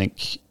third. I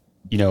think,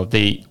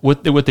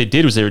 what they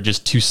did was they were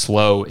just too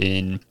slow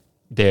in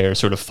their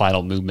sort of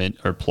final movement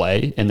or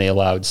play, and they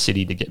allowed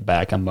City to get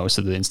back on most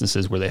of the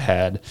instances where they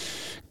had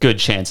good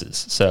chances.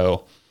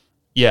 So,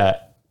 yeah,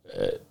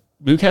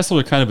 Newcastle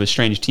are kind of a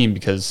strange team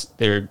because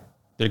their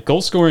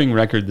goal scoring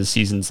record this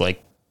season's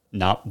like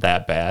not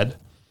that bad.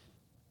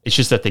 It's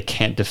just that they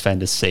can't defend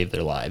to save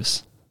their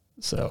lives.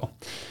 So,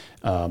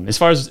 as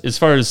far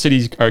as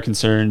cities are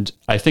concerned,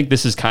 I think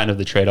this is kind of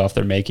the trade-off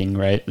they're making,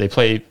 right? They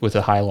play with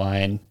a high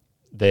line.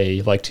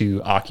 They like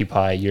to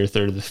occupy your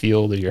third of the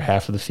field or your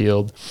half of the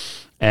field.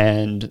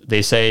 And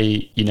they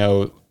say,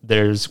 we're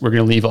going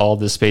to leave all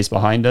this space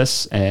behind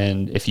us.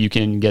 And if you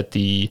can get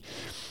the,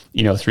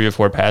 3 or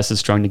 4 passes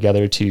strung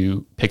together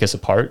to pick us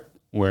apart,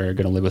 we're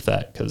going to live with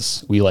that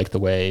because we like the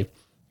way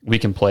we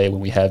can play when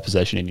we have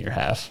possession in your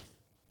half.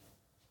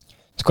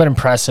 It's quite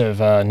impressive.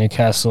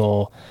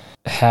 Newcastle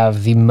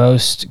have the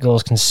most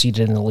goals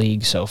conceded in the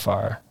league so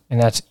far. And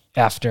that's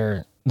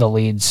after the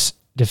Leeds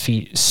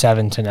defeat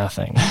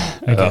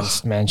 7-0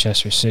 against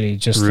Manchester City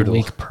just brutal. The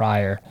week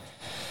prior.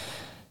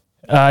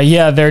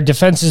 Their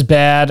defense is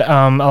bad.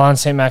 Alain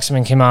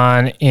Saint-Maximin came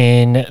on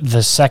in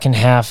the second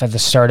half at the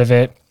start of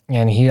it,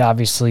 and he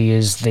obviously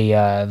is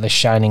the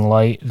shining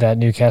light that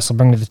Newcastle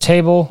bring to the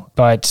table.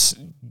 But,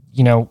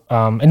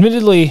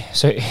 admittedly,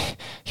 so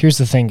here's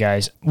the thing,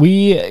 guys.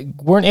 We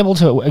weren't able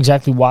to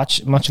exactly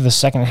watch much of the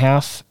second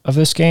half of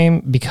this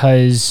game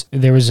because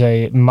there was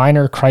a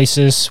minor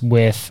crisis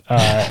with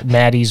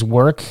Maddie's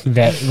work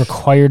that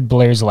required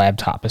Blair's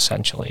laptop,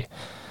 essentially.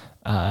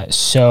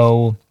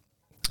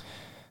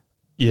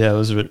 Yeah, it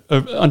was a bit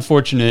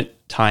unfortunate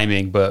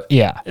timing, but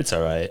yeah, it's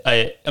all right.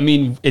 I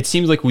mean, it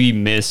seems like we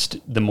missed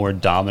the more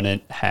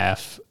dominant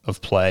half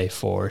of play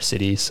for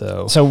City.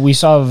 So we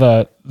saw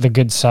the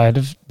good side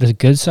of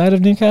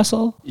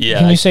Newcastle. Yeah,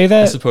 can you say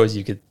that? I suppose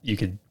you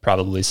could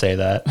probably say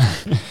that.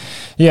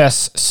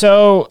 Yes.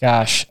 So,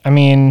 gosh, I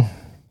mean,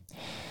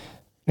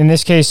 In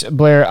this case,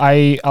 Blair,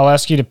 I'll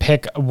ask you to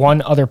pick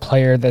one other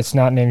player that's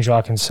not named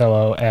Joao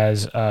Cancelo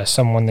as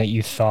someone that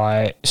you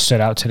thought stood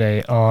out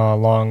today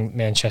along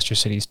Manchester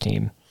City's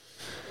team.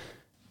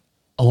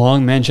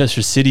 Along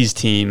Manchester City's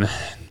team,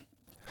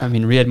 I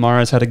mean, Riyad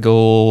Mahrez had a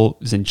goal.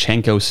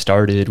 Zinchenko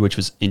started, which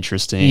was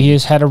interesting. He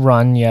has had a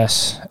run,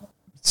 yes,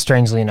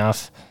 strangely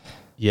enough.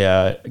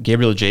 Yeah,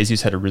 Gabriel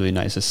Jesus had a really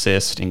nice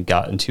assist and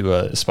got into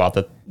a spot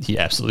that he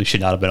absolutely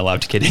should not have been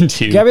allowed to get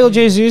into. Gabriel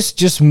Jesus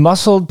just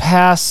muscled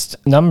past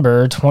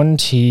number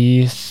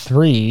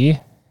 23.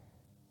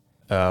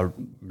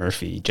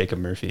 Jacob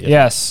Murphy.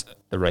 Yes.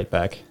 The right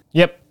back.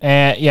 Yep.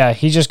 And yeah,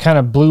 he just kind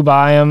of blew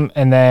by him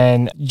and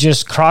then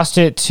just crossed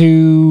it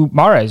to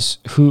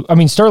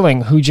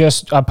Sterling, who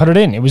just put it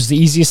in. It was the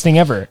easiest thing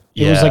ever.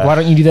 It was like, why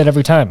don't you do that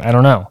every time? I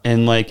don't know.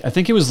 And like, I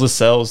think it was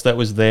Lascelles that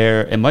was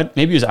there.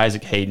 Maybe it was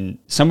Isaac Hayden.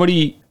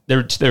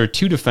 There were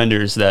two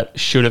defenders that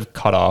should have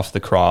cut off the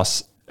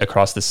cross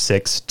across the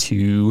 6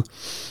 to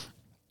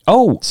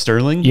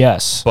Sterling.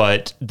 Yes.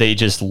 But they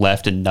just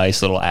left a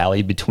nice little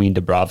alley between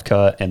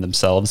Dubravka and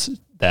themselves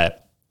that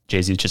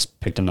Jay-Z just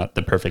picked him up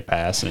the perfect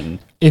pass. And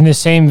in the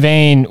same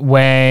vein,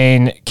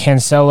 when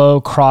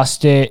Cancelo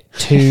crossed it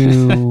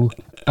to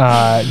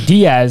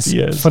Diaz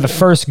for the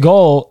first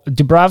goal,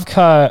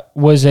 Dubravka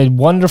was a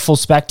wonderful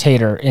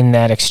spectator in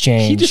that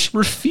exchange. He just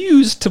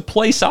refused to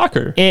play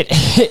soccer.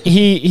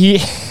 He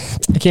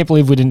I can't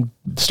believe we didn't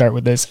start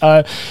with this.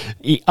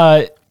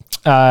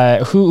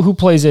 Who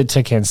plays it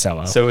to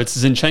Cancelo? So it's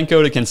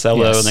Zinchenko to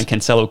Cancelo, and then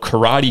Cancelo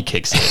karate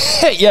kicks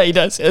it. Yeah, he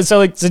does. So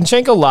like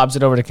Zinchenko lobs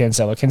it over to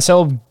Cancelo.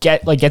 Cancelo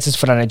gets his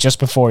foot on it just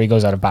before he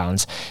goes out of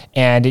bounds,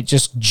 and it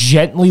just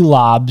gently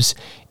lobs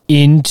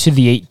into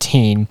the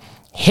 18,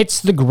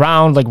 hits the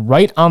ground like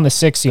right on the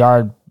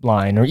 6-yard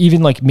line, or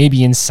even like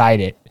maybe inside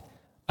it.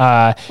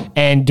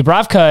 And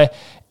Dubravka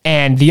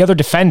and the other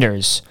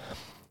defenders,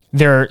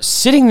 they're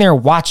sitting there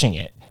watching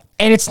it.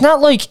 And it's not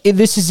like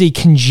this is a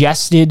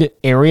congested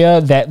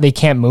area that they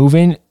can't move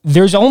in.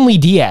 There's only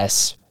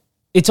Diaz.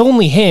 It's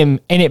only him,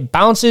 and it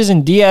bounces,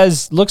 and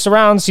Diaz looks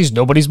around, sees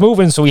nobody's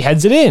moving, so he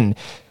heads it in.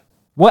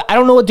 I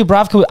don't know what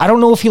Dubravka, I don't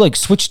know if he like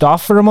switched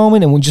off for a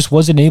moment and just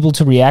wasn't able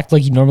to react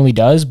like he normally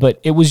does, but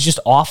it was just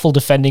awful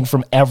defending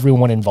from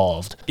everyone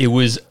involved. It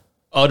was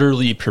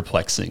utterly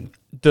perplexing.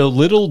 The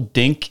little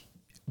dink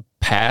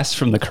pass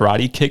from the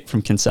karate kick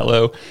from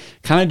Cancelo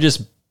kind of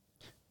just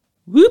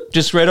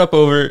right up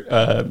over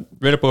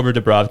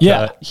Dubravka.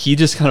 Yeah. He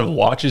just kind of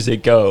watches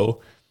it go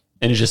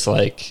and is just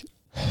like,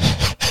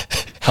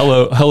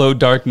 hello,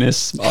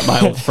 darkness,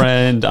 my old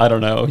friend. I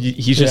don't know.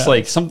 He's just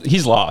like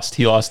he's lost.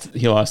 He lost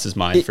his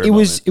mind for a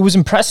moment. It was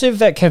impressive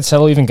that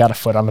Cancelo even got a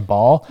foot on the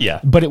ball. Yeah.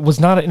 But it was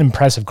not an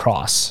impressive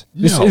cross.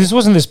 This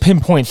wasn't this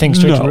pinpoint thing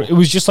straight to it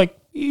was just like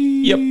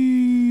nice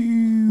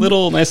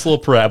little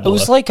parabola. It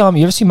was like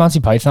you ever see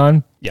Monty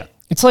Python? Yeah.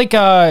 It's like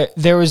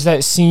there was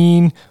that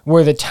scene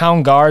where the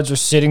town guards are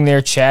sitting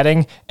there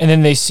chatting, and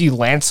then they see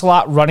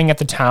Lancelot running at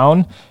the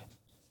town,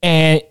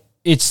 and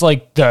it's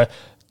like the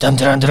dun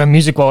dun dun dun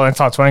music while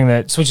Lancelot's running.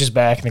 That it switches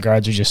back, and the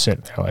guards are just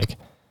sitting there like,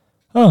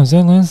 "Oh, is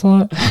that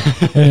Lancelot?"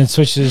 And it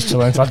switches to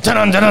Lancelot, dun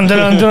dun dun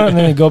dun dun, and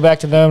then they go back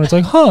to them. And it's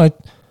like,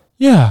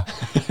 yeah.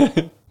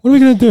 What are we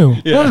gonna do?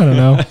 Yeah. I don't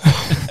know.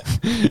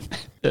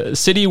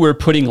 City were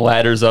putting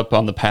ladders up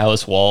on the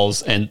palace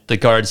walls, and the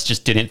guards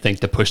just didn't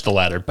think to push the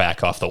ladder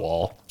back off the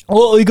wall.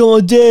 What are we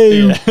gonna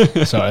do?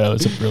 Yeah. Sorry, that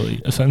was a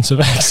really offensive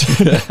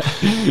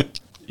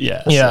accent.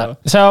 Yeah.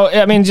 So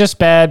I mean, just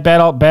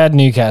bad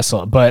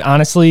Newcastle. But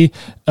honestly,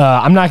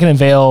 I'm not going to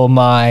veil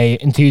my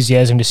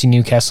enthusiasm to see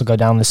Newcastle go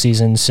down the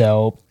season.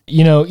 So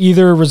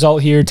either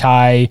result here,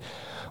 tie,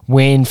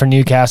 win for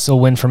Newcastle,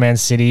 win for Man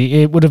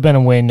City. It would have been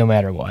a win no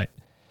matter what.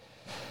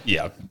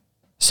 Yeah.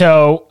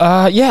 So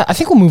I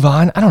think we'll move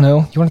on. I don't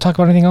know. You want to talk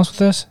about anything else with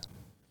this?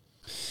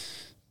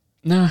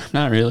 No,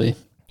 not really.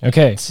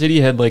 Okay.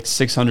 City had like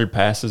 600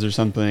 passes or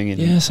something, and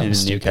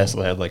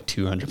Newcastle had like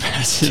 200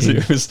 passes.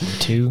 It was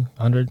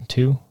 200.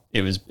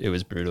 It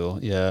was brutal.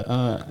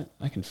 Yeah,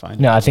 I can find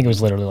it. No, I think it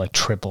was literally like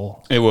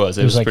triple. It was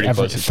like pretty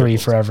close. 3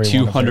 for every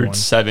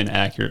 207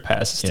 accurate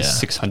passes to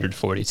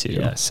 642.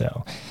 Yeah,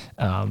 so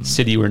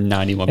City were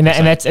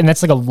 91%. And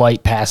that's like a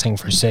light passing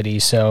for City.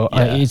 So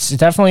it's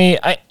definitely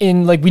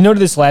we noted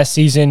this last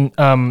season,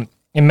 and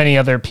many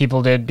other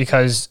people did,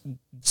 because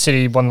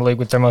City won the league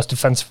with their most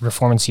defensive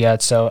performance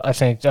yet. So I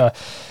think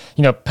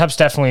Pep's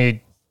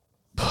definitely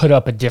put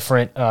up a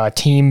different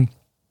team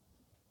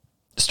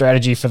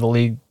strategy for the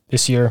league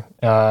this year,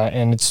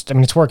 and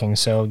it's working.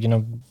 So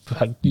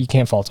you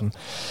can't fault him.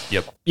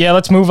 Yep. Yeah,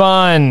 let's move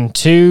on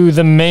to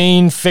the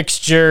main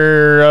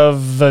fixture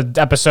of the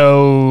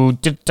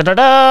episode.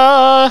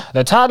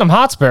 The Tottenham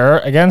Hotspur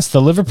against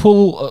the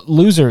Liverpool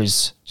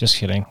losers. Just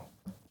kidding.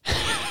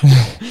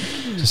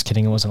 Just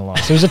kidding. It wasn't a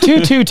loss. It was a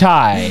 2-2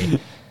 tie.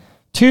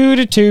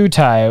 2-2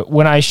 tie.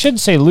 When I should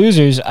say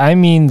losers, I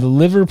mean the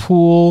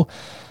Liverpool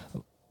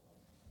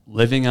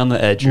living on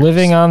the edge.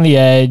 Living on the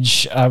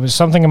edge. Was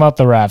something about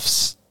the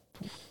refs.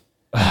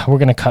 We're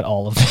gonna cut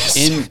all of this.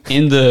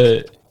 In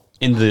the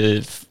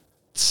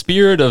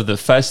spirit of the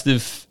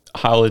festive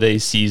holiday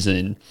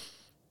season.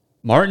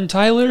 Martin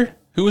Tyler,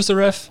 who was the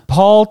ref?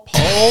 Paul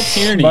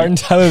Tierney. Martin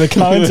Tyler, the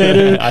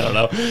commentator. I don't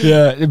know.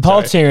 Yeah,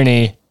 Paul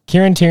Tierney,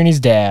 Kieran Tierney's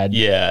dad.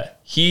 Yeah,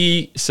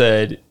 he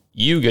said,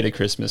 "You get a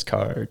Christmas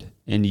card,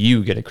 and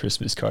you get a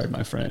Christmas card,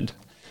 my friend."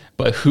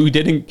 But who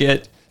didn't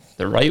get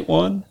the right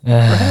one?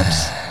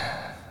 Perhaps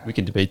we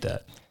can debate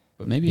that.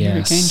 But maybe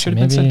Harry Kane should have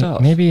been sent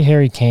off. Maybe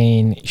Harry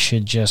Kane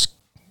should just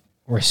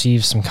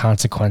receive some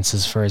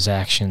consequences for his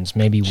actions.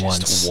 Maybe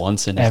just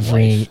once in his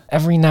life.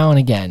 Every now and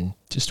again.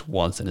 Just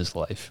once in his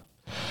life.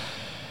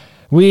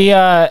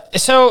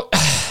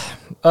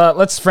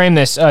 Let's frame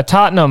this.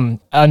 Tottenham,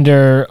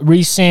 under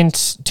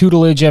recent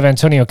tutelage of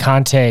Antonio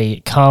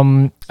Conte,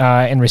 come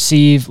and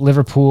receive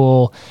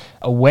Liverpool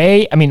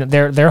away. I mean,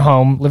 they're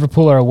home.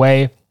 Liverpool are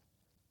away,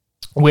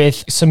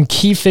 with some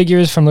key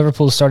figures from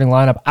Liverpool's starting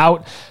lineup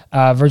out.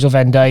 Virgil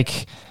van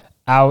Dijk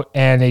out,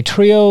 and a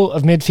trio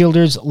of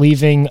midfielders,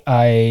 leaving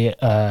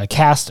a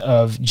cast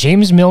of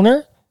James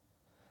Milner,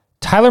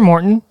 Tyler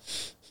Morton,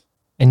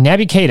 and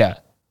Naby Keita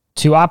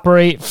to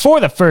operate for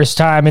the first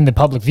time in the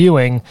public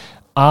viewing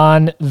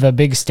on the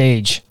big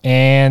stage.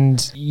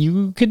 And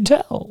you could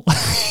tell.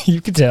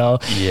 You could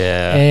tell.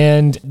 Yeah.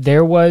 And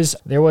there was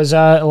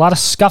a lot of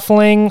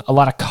scuffling, a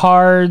lot of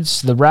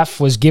cards. The ref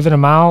was giving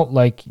them out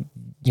like,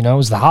 it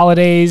was the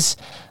holidays.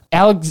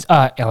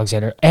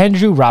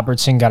 Andrew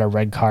Robertson got a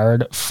red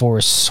card for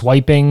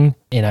swiping,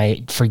 and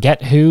I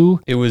forget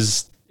who.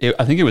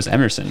 I think it was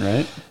Emerson,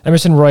 right?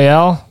 Emerson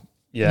Royale.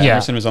 Yeah,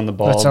 Emerson was on the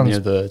ball near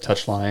the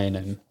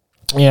touchline.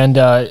 And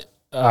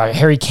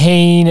Harry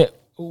Kane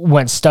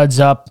went studs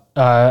up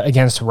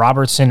against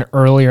Robertson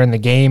earlier in the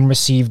game,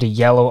 received a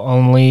yellow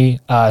only.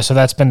 So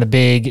that's been the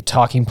big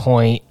talking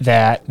point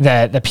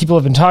that people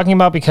have been talking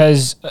about,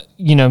 because,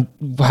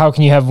 how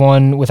can you have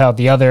one without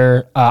the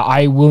other?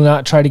 I will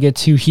not try to get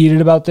too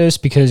heated about this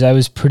because I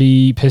was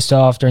pretty pissed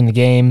off during the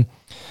game.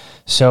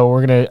 So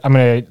I'm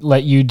going to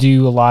let you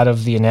do a lot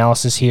of the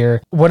analysis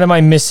here. What am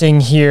I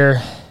missing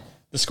here?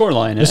 The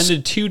scoreline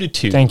ended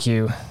 2-2. Thank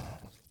you.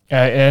 It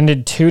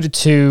ended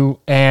 2-2,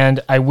 and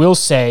I will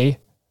say,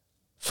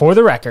 for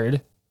the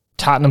record,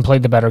 Tottenham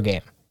played the better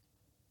game.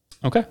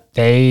 Okay.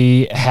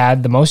 They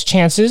had the most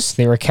chances.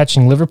 They were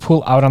catching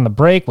Liverpool out on the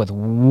break with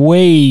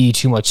way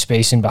too much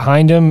space in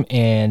behind them,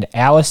 and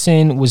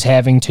Alisson was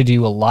having to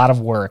do a lot of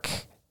work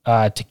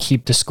to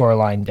keep the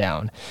scoreline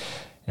down.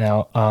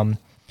 Now,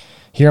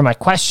 here are my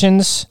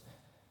questions.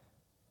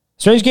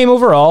 Strange game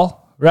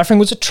overall. Refereeing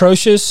was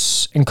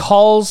atrocious and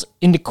calls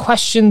into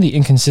question the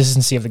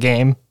inconsistency of the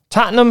game.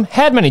 Tottenham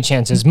had many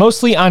chances,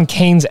 mostly on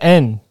Kane's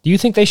end. Do you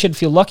think they should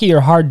feel lucky or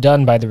hard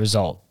done by the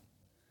result?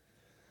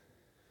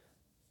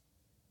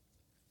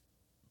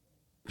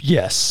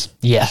 Yes.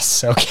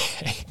 Yes.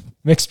 Okay.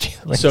 Mixed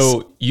feelings.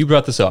 So you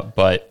brought this up,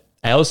 but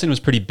Alisson was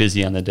pretty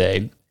busy on the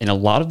day, and a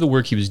lot of the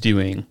work he was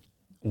doing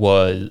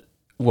was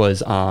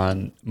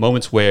on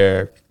moments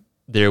where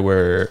there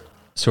were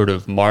sort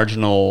of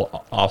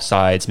marginal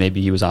offsides.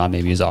 Maybe he was on,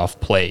 maybe he was off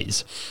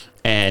plays.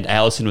 And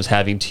Alisson was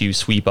having to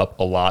sweep up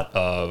a lot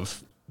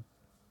of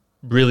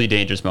really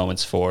dangerous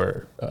moments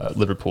for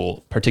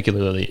Liverpool,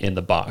 particularly in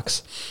the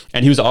box.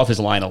 And he was off his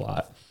line a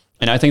lot.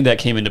 And I think that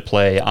came into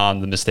play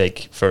on the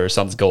mistake for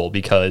Son's goal,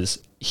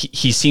 because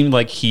he seemed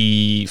like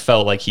he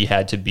felt like he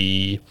had to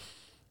be,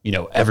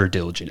 ever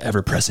diligent,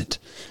 ever present.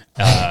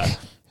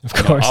 Of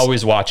course.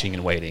 Always watching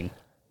and waiting.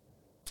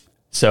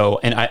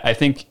 So, and I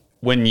think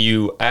when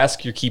you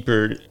ask your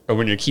keeper, or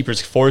when your keeper's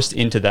forced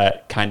into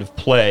that kind of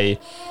play,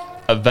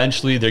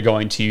 eventually they're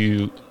going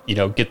to,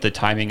 get the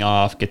timing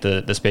off, get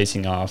the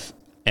spacing off.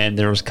 And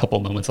there was a couple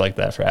moments like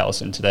that for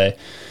Alisson today,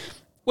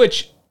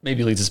 which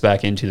maybe leads us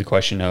back into the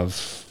question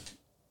of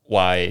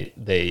why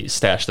they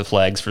stashed the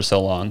flags for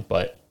so long,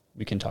 but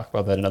we can talk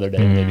about that another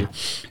day, maybe.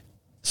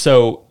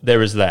 So there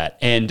was that.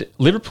 And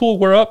Liverpool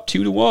were up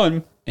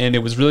 2-1, and it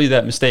was really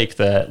that mistake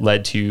that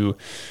led to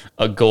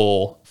a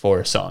goal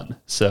for Son.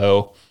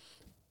 So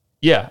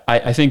yeah,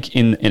 I think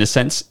in a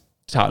sense,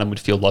 Tottenham would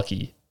feel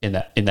lucky in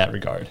that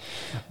regard.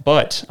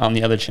 But on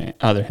the other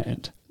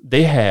hand,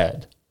 they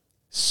had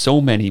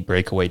so many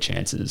breakaway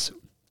chances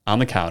on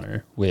the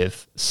counter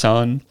with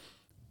Son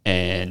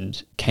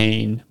and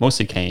Kane,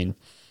 mostly Kane,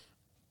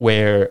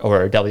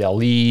 or Dele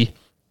Alli,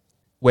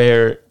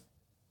 where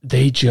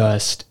they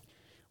just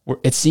were.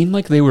 It seemed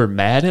like they were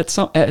mad at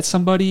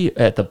somebody,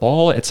 at the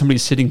ball, at somebody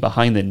sitting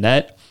behind the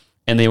net,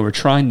 and they were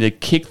trying to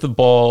kick the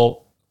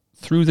ball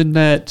through the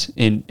net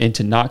and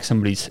to knock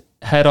somebody's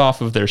head off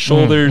of their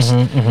shoulders.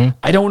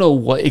 I don't know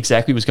what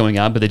exactly was going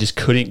on, but they just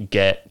couldn't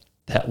get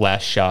that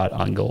last shot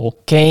on goal.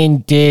 Kane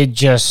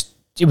did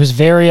it was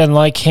very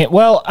unlike him.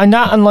 Well,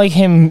 not unlike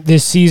him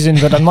this season,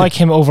 but unlike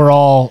him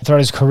overall throughout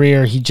his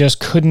career. He just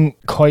couldn't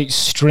quite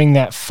string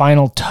that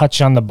final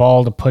touch on the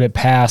ball to put it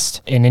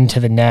past and into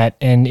the net.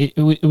 And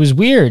it was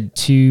weird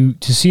to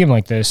see him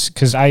like this,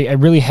 because I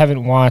really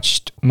haven't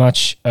watched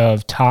much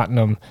of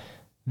Tottenham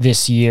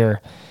this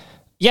year.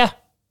 Yeah,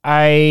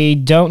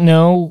 I don't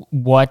know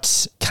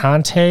what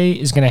Conte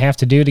is going to have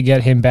to do to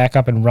get him back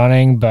up and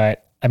running,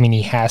 but I mean,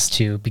 he has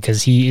to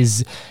because he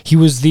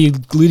was the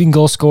leading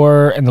goal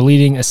scorer and the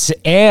leading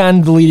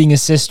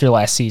assister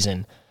last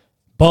season.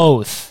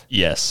 Both.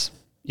 Yes.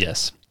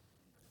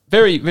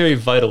 Very, very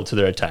vital to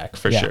their attack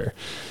for sure.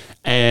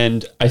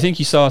 And I think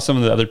you saw some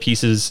of the other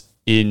pieces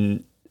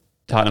in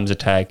Tottenham's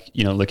attack,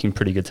 looking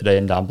pretty good today.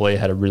 And Ndombele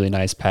had a really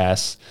nice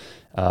pass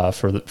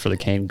for the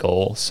Kane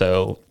goal.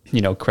 So,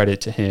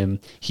 credit to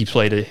him. He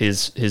played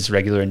his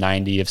regular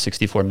 90 of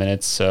 64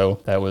 minutes. So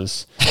that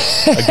was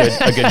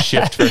a good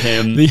shift for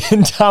him. The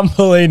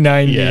Ndombele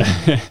 90.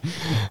 Yeah.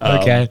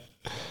 Okay.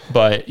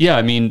 But yeah,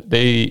 I mean,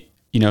 they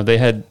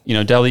had,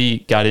 Dele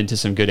got into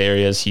some good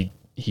areas. He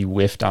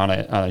whiffed on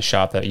a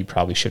shot that he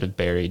probably should have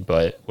buried,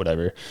 but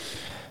whatever.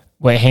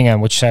 Wait, hang on.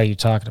 Which shot are you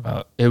talking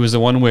about? It was the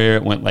one where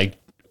it went like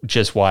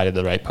just wide of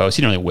the right post.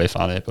 He didn't really whiff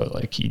on it, but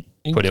like he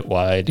put it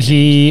wide.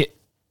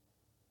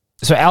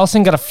 So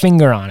Alisson got a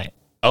finger on it.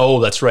 Oh,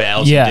 that's right.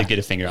 Alisson did get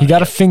a finger on it. He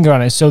got a finger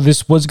on it. So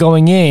this was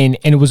going in,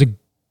 and it was a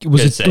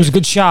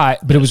good shot,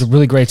 but it was a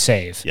really great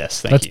save.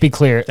 Yes, thank Let's you. be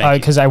clear,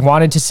 because I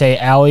wanted to say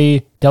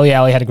Dele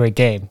Alli had a great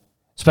game,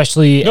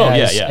 especially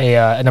as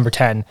a number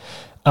 10.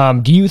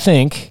 Do you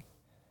think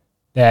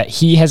that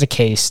he has a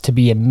case to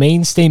be a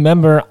mainstay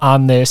member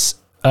on this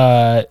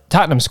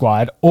Tottenham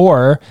squad,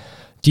 or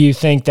do you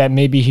think that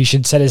maybe he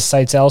should set his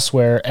sights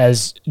elsewhere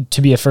as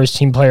to be a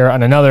first-team player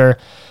on another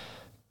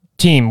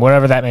team,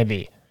 whatever that may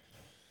be?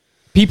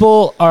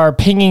 People are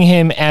pinging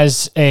him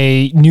as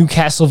a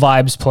Newcastle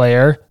vibes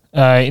player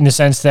in the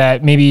sense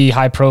that maybe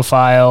high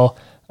profile,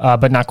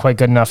 but not quite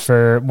good enough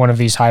for one of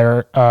these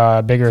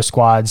bigger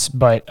squads.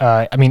 But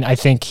I mean, I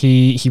think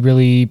he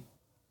really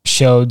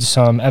showed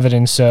some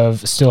evidence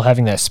of still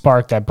having that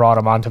spark that brought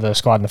him onto the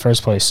squad in the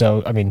first place.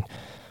 So, I mean,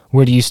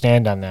 where do you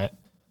stand on that?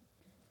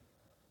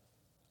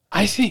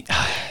 I think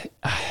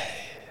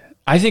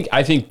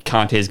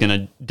Conte is going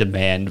to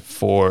demand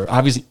for,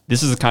 obviously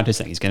this is a Conte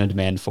thing. He's going to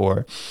demand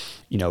for,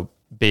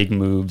 big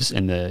moves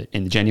in the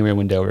January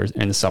window or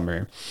in the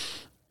summer.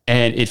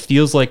 And it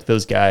feels like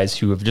those guys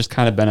who have just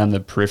kind of been on the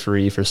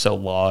periphery for so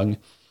long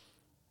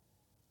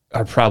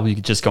are probably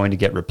just going to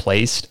get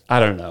replaced. I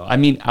don't know. I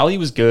mean, Ali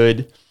was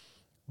good,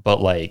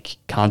 but like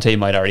Conte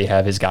might already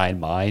have his guy in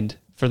mind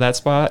for that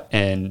spot.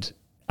 And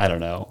I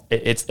don't know.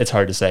 It's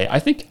hard to say. I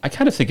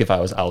kind of think if I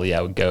was Ali,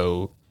 I would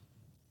go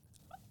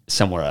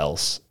somewhere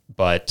else.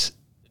 But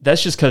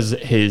that's just because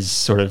his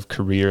sort of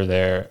career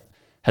there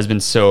has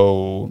been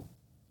so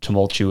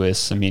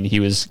tumultuous. I mean, he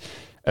was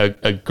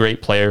a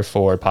great player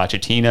for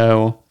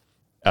Pochettino.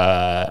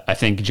 I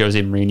think Jose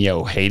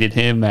Mourinho hated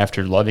him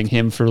after loving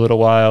him for a little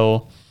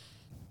while.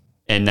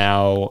 And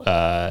now,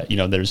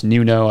 there's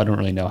Nuno. I don't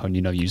really know how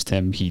Nuno used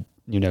him. Didn't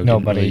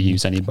really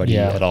use anybody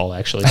at all,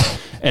 actually.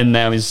 And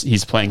now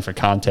he's playing for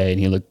Conte, and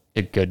he looked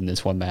good in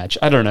this one match.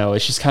 I don't know.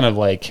 It's just kind of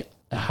like,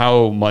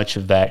 how much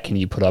of that can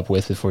you put up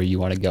with before you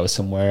want to go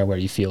somewhere where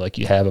you feel like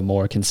you have a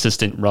more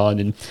consistent run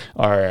and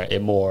are a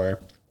more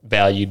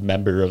valued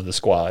member of the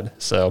squad?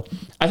 So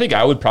I think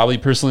I would probably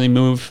personally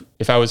move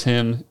if I was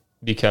him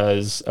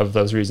because of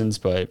those reasons,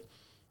 but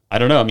I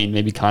don't know. I mean,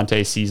 maybe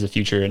Conte sees a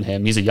future in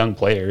him. He's a young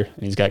player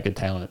and he's got good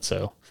talent,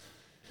 so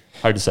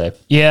hard to say.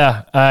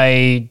 Yeah,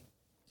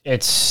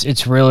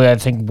 it's really, I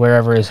think,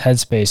 wherever his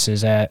headspace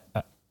is at,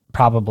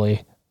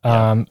 probably.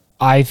 Yeah.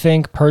 I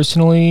think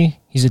personally,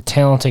 he's a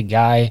talented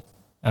guy.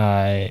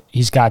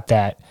 He's got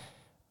that.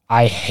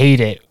 I hate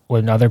it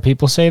when other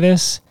people say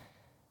this,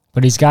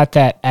 but he's got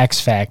that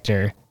X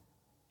factor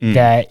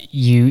that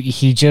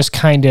he just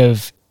kind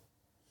of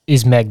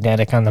is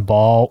magnetic on the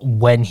ball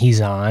when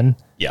he's on.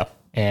 Yeah.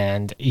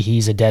 And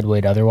he's a dead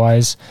weight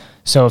otherwise.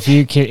 So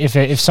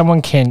if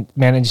someone can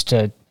manage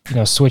to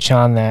switch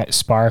on that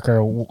spark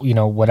or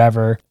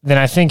whatever, then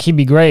I think he'd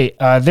be great.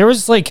 There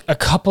was like a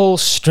couple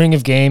string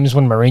of games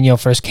when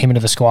Mourinho first came into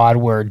the squad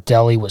where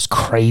Dele was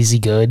crazy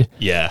good.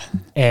 Yeah,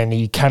 and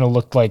he kind of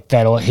looked like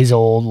his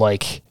old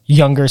like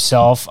younger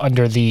self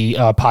under the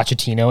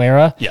Pochettino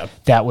era. Yeah,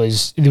 it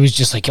was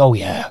just like, oh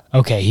yeah,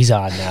 okay, he's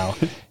on now.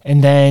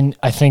 And then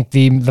I think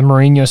the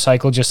Mourinho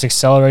cycle just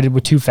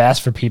accelerated too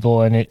fast for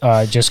people, and it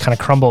just kind of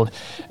crumbled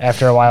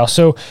after a while.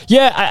 So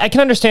yeah, I can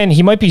understand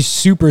he might be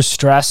super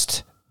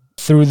stressed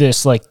through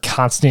this like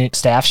constant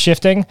staff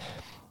shifting.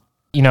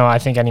 I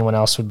think anyone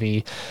else would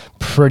be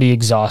pretty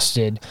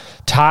exhausted.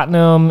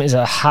 Tottenham is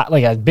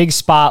a big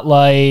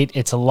spotlight.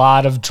 It's a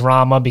lot of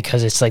drama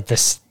because it's like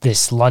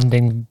this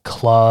London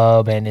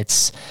club, and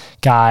it's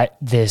got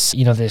this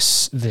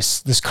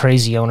this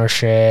crazy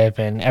ownership,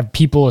 and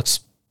people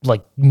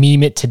like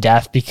meme it to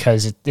death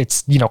because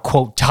it's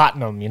quote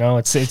Tottenham,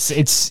 it's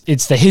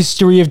the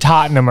history of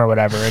Tottenham or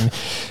whatever, and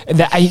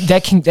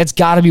that's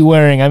got to be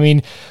wearing. I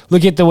mean,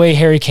 look at the way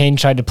Harry Kane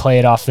tried to play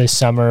it off this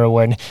summer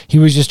when he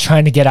was just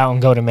trying to get out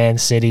and go to Man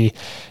City,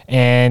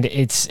 and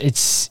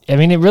I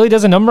mean, it really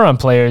does a number on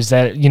players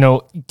that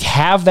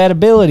have that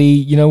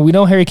ability. We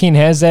know Harry Kane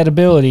has that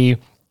ability,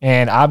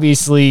 and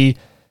obviously,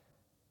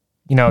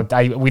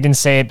 we didn't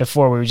say it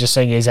before. We were just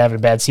saying he's having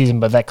a bad season,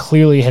 but that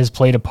clearly has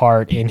played a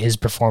part in his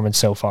performance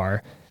so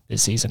far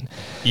this season.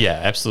 Yeah,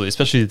 absolutely.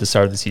 Especially at the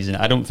start of the season.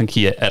 I don't think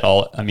he at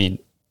all, I mean,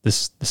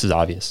 this is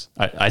obvious.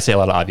 I say a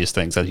lot of obvious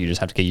things that you just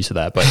have to get used to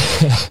that. But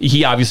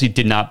he obviously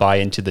did not buy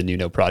into the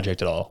Nuno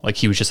project at all. Like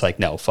he was just like,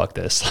 no, fuck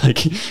this.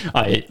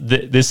 Like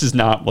this is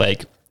not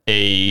like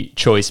a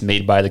choice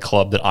made by the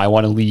club that I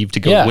want to leave to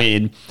go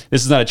win.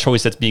 This is not a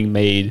choice that's being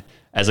made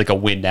as like a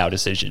win now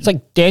decision. It's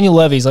like Daniel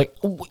Levy's like,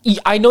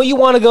 I know you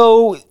want to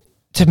go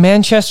to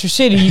Manchester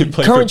City,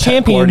 current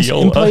champions,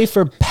 and play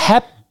for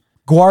Pep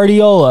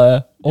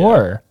Guardiola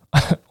or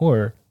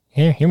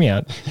hear me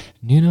out,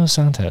 Nuno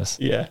Santos.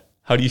 Yeah.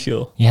 How do you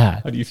feel? Yeah.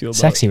 How do you feel about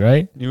sexy,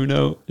 right?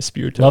 Nuno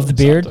Espirito. Love the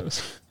beard.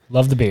 Santos.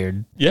 Love the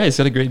beard. Yeah, he's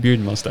got a great beard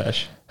and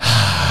mustache.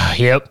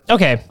 Yep.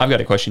 Okay. I've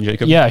got a question,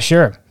 Jacob. Yeah,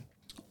 sure.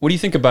 What do you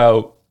think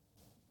about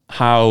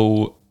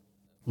how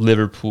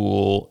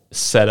Liverpool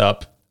set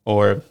up,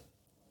 or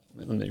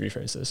let me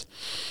rephrase this.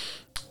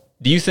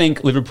 Do you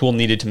think Liverpool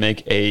needed to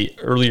make a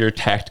earlier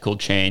tactical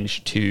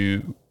change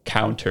to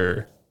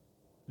counter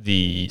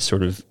the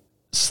sort of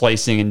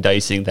slicing and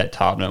dicing that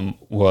Tottenham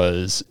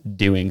was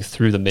doing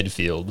through the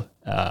midfield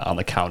on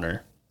the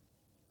counter?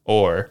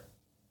 Or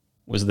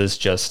was this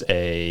just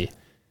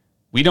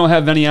we don't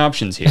have any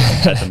options here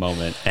at the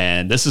moment,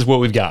 and this is what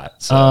we've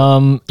got?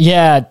 So.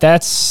 Yeah,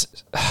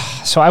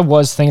 so I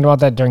was thinking about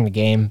that during the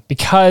game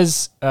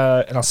because,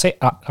 and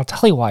I'll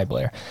tell you why,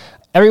 Blair.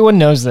 Everyone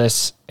knows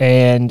this, but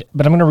I'm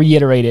going to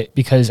reiterate it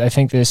because I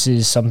think this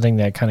is something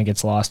that kind of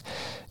gets lost.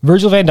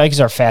 Virgil van Dijk is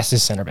our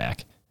fastest center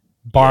back.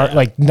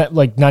 Like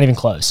not even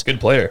close. Good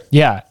player.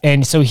 Yeah,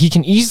 and so he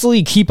can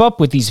easily keep up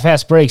with these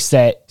fast breaks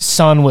that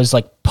Son was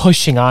like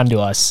pushing onto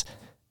us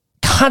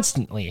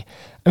constantly.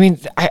 I mean,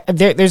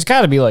 there's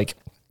got to be like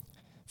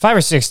 5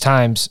 or 6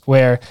 times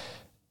where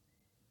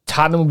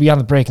Tottenham would be on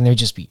the break and there'd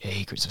just be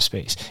acres of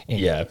space.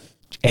 And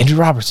Andrew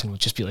Robertson would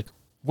just be like,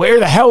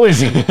 where the hell is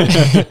he?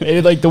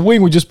 And like the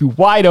wing would just be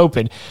wide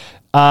open.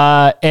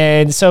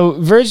 And so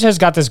Virgil has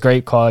got this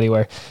great quality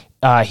where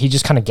he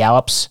just kind of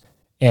gallops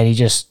and he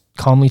just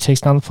calmly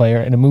takes down the player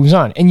and it moves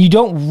on. And you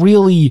don't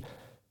really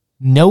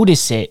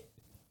notice it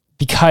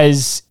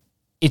because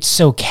it's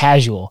so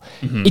casual.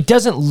 Mm-hmm. It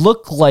doesn't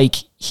look like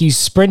he's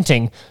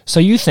sprinting.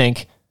 So you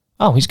think,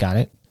 oh, he's got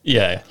it.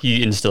 Yeah,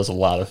 he instills a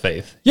lot of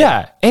faith.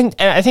 Yeah. And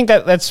I think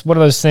that's one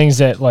of those things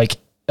that like,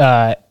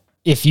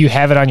 if you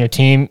have it on your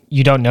team,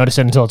 you don't notice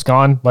it until it's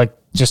gone, like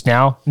just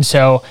now. And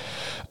so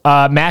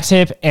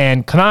Matip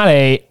and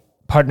Konate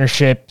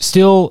partnership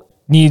still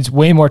needs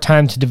way more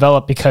time to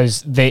develop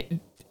because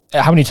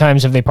how many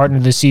times have they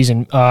partnered this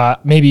season?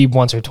 Maybe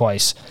once or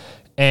twice.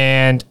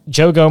 And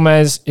Joe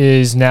Gomez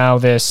is now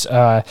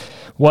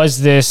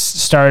was this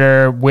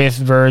starter with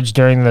Verge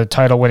during the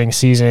title-winning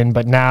season,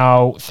 but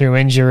now through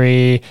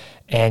injury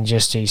and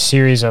just a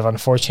series of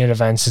unfortunate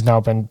events has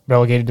now been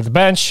relegated to the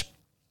bench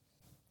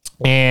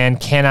and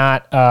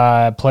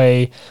cannot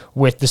play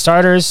with the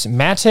starters.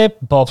 Matip,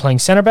 ball-playing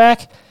center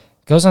back,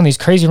 goes on these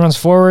crazy runs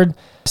forward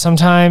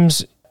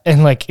sometimes,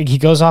 and like he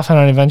goes off on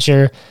an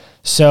adventure.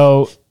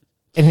 So,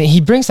 and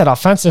he brings that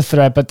offensive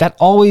threat, but that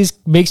always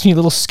makes me a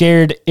little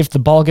scared if the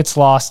ball gets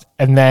lost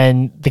and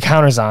then the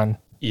counter's on.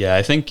 Yeah,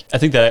 I think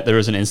that there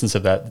was an instance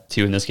of that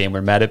too in this game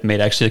where Matip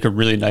made actually like a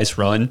really nice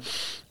run,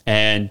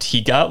 and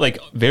he got like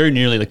very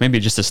nearly like maybe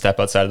just a step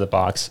outside of the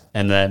box,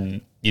 and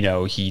then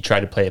he tried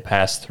to play a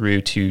pass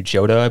through to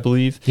Jota, I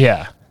believe.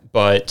 Yeah.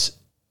 But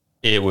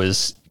it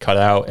was cut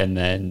out, and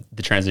then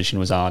the transition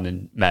was on,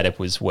 and Matip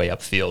was way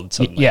upfield.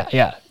 Suddenly.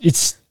 Yeah.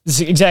 It's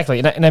exactly.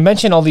 And I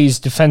mentioned all these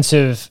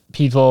defensive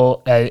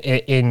people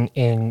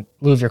in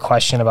lieu of your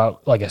question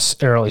about like an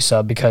early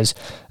sub because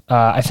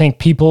I think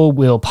people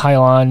will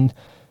pile on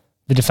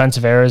the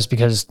defensive errors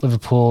because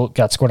Liverpool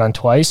got scored on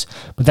twice,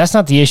 but that's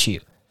not the issue.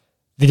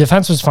 The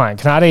defense was fine.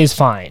 Konate is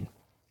fine.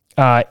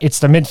 It's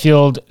the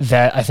midfield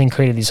that I think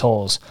created these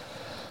holes.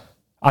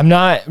 I'm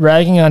not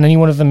ragging on any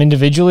one of them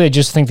individually. I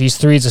just think these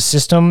three as a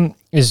system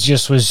was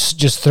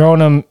just throwing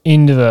them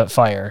into the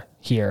fire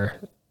here,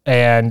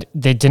 and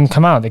they didn't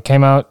come out. They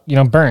came out,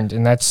 burned,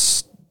 and I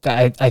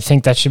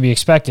think that should be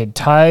expected.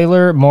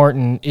 Tyler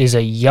Morton is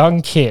a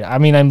young kid. I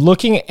mean, I'm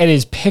looking at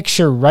his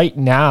picture right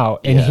now,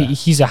 and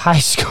he's a high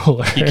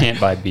schooler. He can't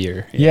buy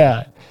beer.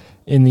 Yeah,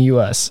 in the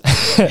U.S.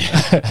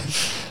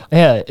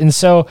 Yeah, and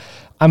so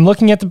I'm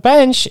looking at the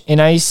bench, and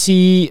I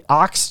see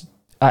Alex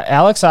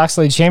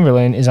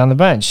Oxlade-Chamberlain is on the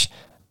bench.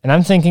 And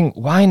I'm thinking,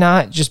 why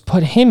not just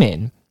put him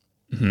in?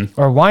 Mm-hmm.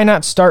 Or why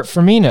not start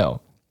Firmino?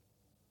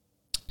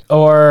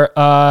 Or,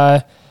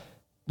 no,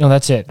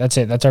 that's it.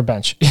 That's our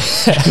bench.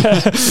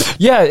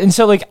 Yeah, and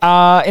so,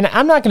 and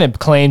I'm not going to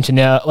claim to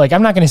know,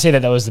 I'm not going to say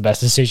that was the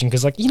best decision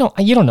because, you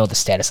don't know the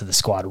status of the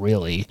squad,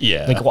 really.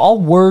 Yeah.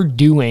 All we're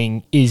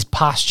doing is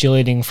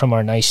postulating from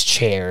our nice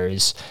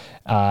chairs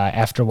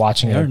after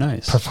watching a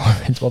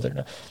performance. Well,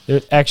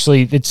 they're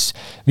actually,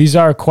 these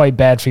are quite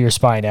bad for your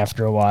spine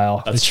after a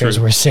while. That's the chairs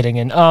true. we're sitting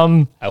in.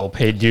 I will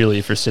pay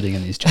dearly for sitting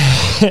in these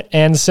chairs.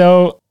 And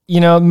so,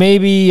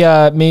 maybe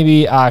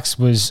Ox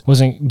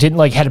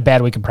had a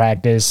bad week of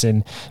practice,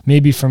 and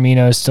maybe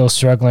Firmino is still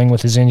struggling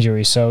with his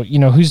injury. So,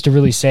 who's to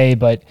really say?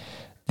 But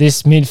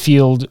this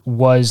midfield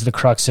was the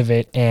crux of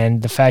it,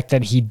 and the fact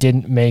that he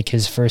didn't make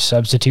his first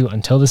substitute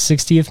until the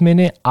 60th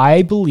minute,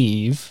 I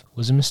believe,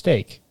 was a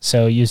mistake.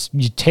 So you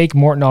take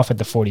Morton off at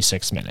the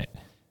 46th minute.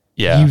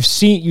 Yeah. You've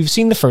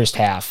seen the first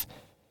half,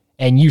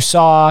 and you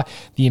saw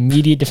the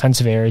immediate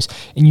defensive errors,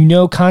 and you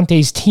know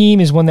Conte's team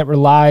is one that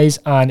relies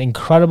on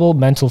incredible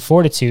mental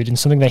fortitude and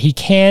something that he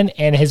can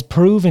and has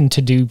proven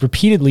to do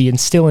repeatedly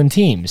instill in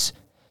teams.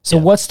 So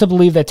what's to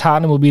believe that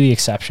Tottenham will be the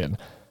exception?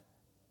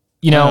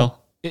 You know,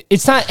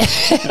 it's not.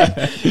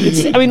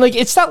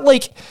 It's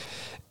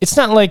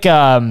not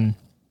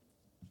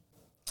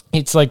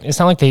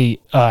like they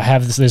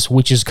have this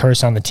witch's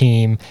curse on the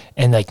team,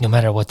 and like no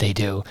matter what they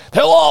do,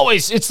 they'll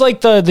always. It's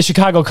like the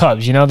Chicago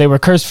Cubs. You know, they were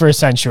cursed for a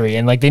century,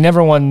 and like they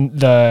never won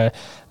the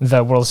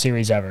World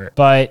Series ever.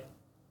 But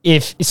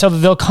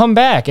they'll come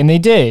back, and they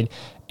did.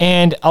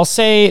 And I'll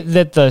say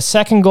that the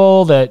second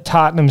goal that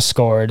Tottenham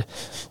scored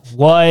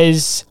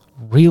was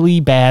really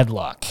bad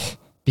luck.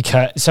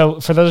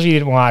 So for those of you who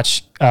didn't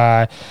watch,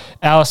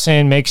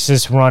 Allison makes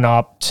this run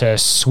up to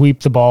sweep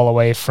the ball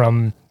away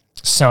from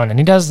Son, and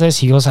he does this.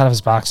 He goes out of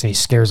his box and he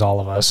scares all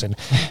of us, and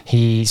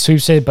he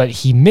sweeps it, but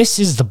he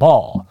misses the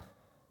ball.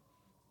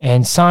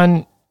 And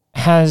Son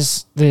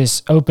has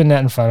this open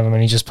net in front of him,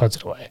 and he just puts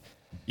it away.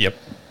 Yep.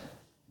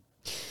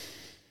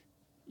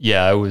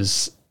 Yeah,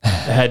 it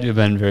had to have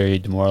been very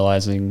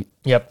demoralizing.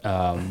 Yep.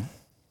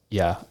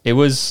 Yeah, it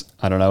was,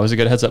 I don't know, it was a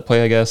good heads up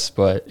play, I guess,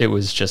 but it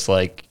was just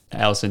like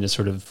Allison just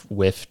sort of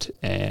whiffed,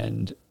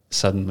 and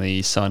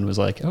suddenly Son was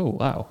like, oh,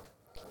 wow,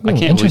 I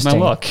can't believe my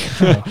luck.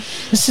 Oh,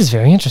 this is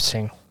very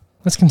interesting.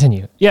 Let's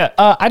continue. Yeah,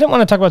 I didn't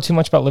want to talk about too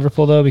much about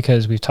Liverpool, though,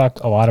 because we've talked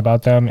a lot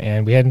about them,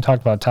 and we hadn't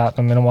talked about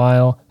Tottenham in a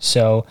while.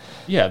 So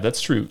yeah,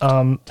 that's true.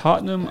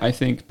 Tottenham, I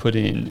think, put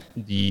in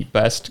the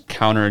best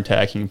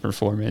counter-attacking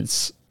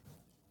performance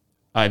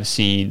I've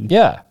seen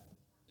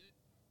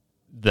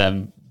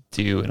them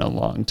do in a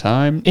long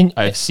time.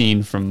 I've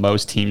seen from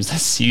most teams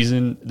this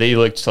season. They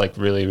looked like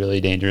really,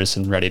 really dangerous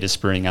and ready to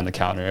spring on the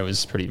counter. It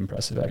was pretty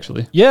impressive,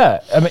 actually.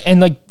 Yeah, I mean,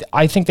 and like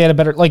I think they had a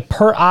better, like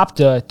per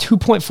Opta,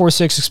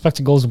 2.46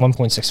 expected goals to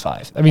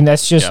 1.65. I mean,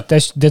 that's just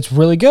that's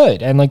really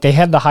good, and like they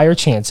had the higher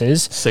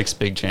chances, 6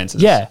 big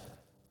chances. Yeah,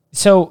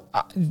 so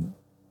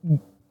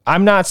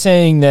I'm not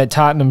saying that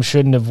Tottenham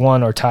shouldn't have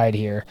won or tied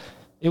here.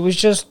 It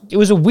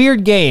was a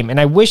weird game, and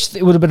I wish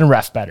it would have been a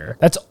ref better.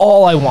 That's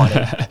all I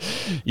wanted.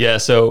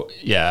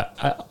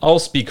 I'll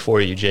speak for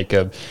you,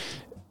 Jacob.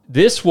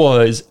 This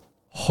was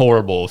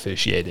horrible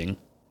officiating.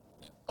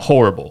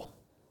 Horrible.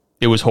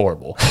 It was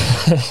horrible.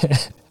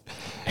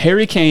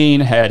 Harry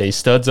Kane had a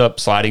studs-up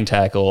sliding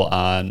tackle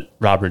on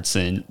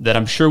Robertson that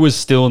I'm sure was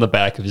still in the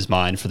back of his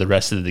mind for the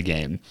rest of the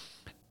game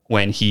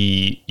when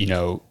he,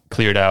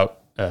 cleared out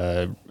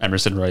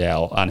Emerson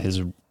Royale on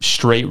his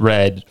straight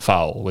red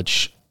foul,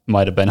 which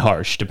might have been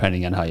harsh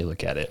depending on how you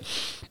look at it.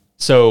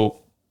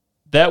 So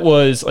that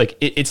was like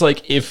it's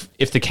like if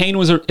the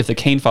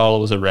Kane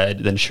foul was a red,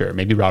 then sure,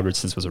 maybe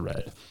Robertson's was a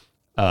red.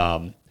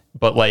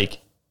 But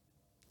like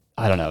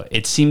I don't know,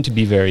 it seemed to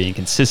be very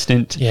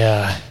inconsistent.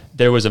 Yeah.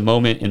 There was a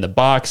moment in the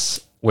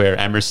box where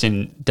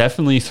Emerson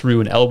definitely threw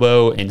an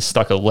elbow and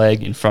stuck a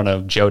leg in front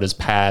of Jota's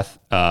path,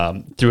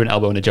 threw an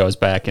elbow into Jota's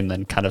back and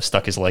then kind of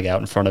stuck his leg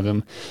out in front of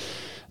him.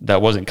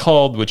 That wasn't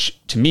called,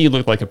 which to me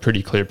looked like a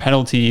pretty clear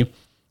penalty.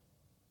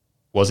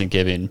 Wasn't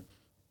given.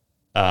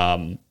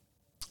 I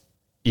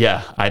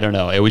don't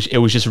know. It was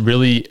just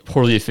really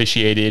poorly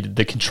officiated.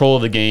 The control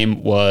of the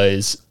game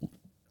was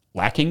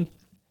lacking,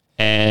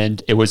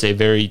 and it was a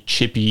very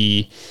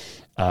chippy,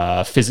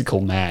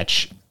 physical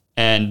match.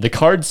 And the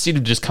cards seemed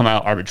to just come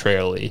out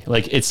arbitrarily.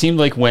 Like it seemed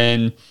like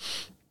when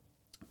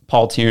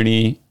Paul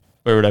Tierney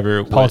or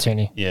whatever.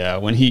 Tierney. Yeah,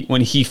 when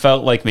he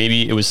felt like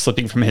maybe it was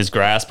slipping from his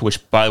grasp,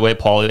 which, by the way,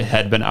 Paul, it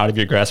had been out of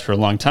your grasp for a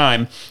long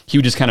time, he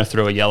would just kind of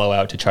throw a yellow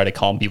out to try to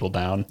calm people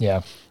down.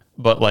 Yeah.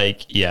 But,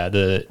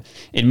 the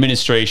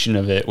administration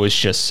of it was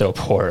just so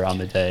poor on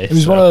the day. It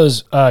was one of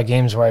those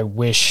games where I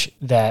wish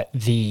that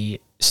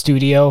the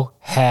studio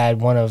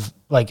had one of,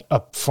 like,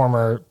 a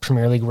former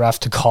Premier League ref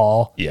to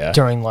call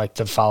during, like,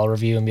 the foul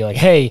review and be like,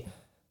 hey,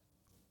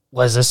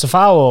 was this a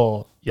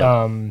foul?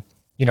 Yeah.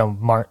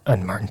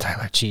 Martin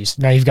Tyler. Jeez,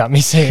 now you've got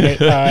me saying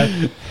it.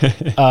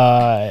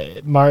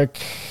 Mark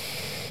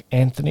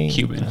Anthony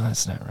Cuban. No,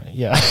 that's not right.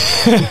 Yeah.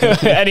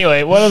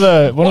 Anyway, what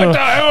the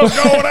hell's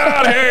going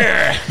on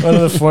here? One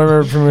of the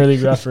former Premier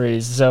League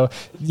referees. So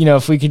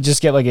if we could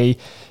just get like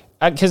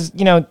because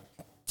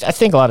I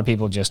think a lot of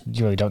people just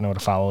really don't know what a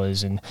foul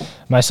is, and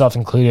myself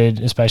included,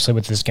 especially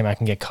with this game, I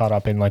can get caught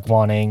up in like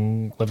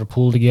wanting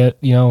Liverpool to get,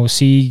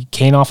 see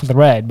Kane off with the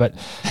red, but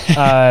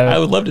I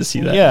would love to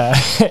see that. Yeah.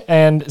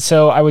 And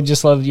so I would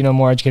just love,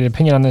 more educated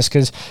opinion on this,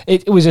 because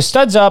it was a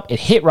studs up. It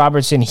hit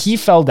Robertson. He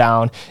fell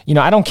down.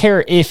 I don't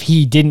care if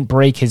he didn't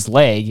break his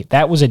leg.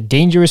 That was a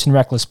dangerous and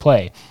reckless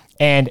play.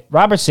 And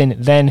Robertson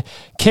then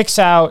kicks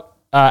out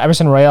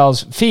Emerson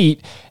Royale's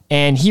feet,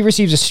 and he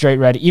receives a straight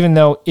red, even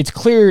though it's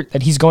clear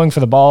that he's going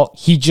for the ball.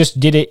 He just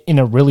did it in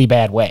a really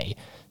bad way.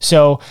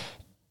 So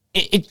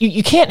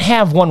you can't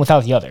have one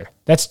without the other.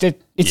 That's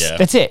it.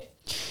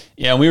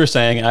 Yeah, and we were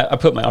saying, I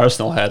put my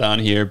Arsenal hat on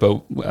here,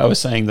 but I was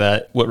saying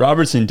that what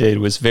Robertson did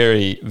was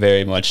very,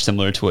 very much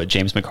similar to what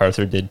James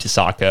MacArthur did to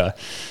Saka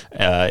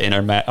in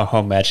our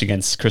home match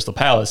against Crystal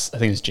Palace. I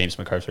think it was James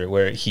MacArthur,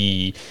 where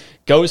he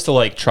goes to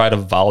like try to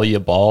volley a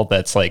ball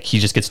that's like he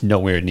just gets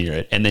nowhere near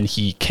it, and then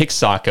he kicks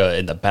Saka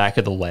in the back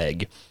of the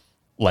leg,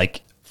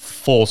 like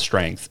full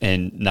strength,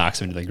 and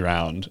knocks him to the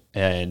ground,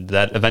 and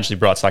that eventually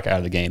brought Saka out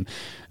of the game.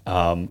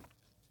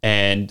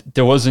 And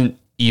there wasn't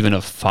even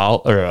a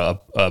foul or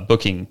a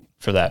booking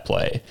for that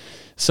play.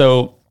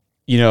 So,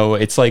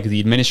 it's like the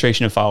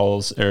administration of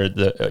fouls or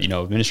the,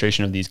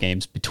 administration of these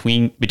games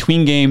between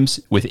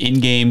games, within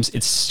games,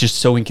 it's just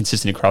so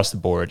inconsistent across the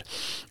board.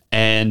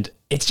 And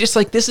it's just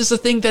like, this is a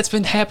thing that's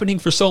been happening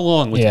for so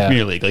long with the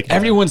Premier League. Like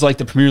everyone's like,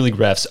 the Premier League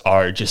refs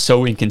are just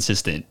so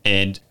inconsistent,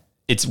 and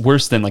it's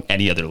worse than like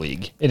any other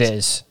league. It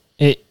is.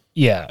 I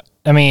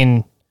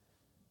mean,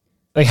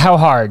 like how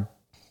hard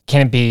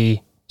can it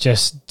be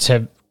just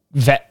to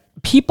vet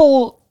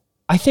people?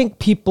 I think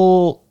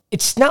people,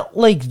 it's not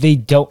like they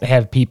don't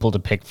have people to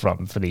pick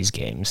from for these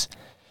games.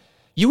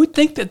 You would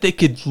think that they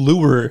could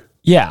lure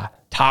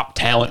top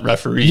talent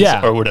referees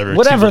or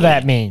whatever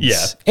that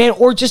means.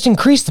 Or just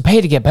increase the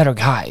pay to get better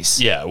guys.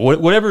 Yeah,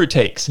 whatever it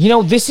takes.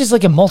 This is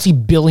like a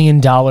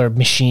multi-billion-dollar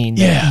machine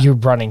that you're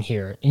running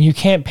here, and you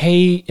can't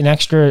pay an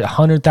extra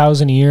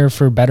 $100,000 a year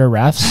for better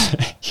refs.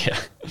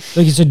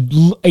 Like it's a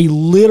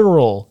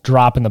literal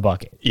drop in the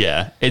bucket.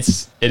 Yeah, it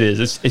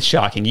is. It's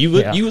shocking. You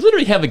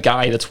literally have a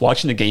guy that's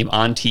watching the game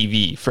on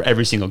TV for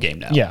every single game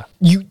now. Yeah,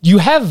 you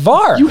have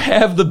VAR. You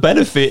have the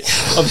benefit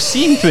of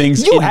seeing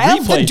things. You in have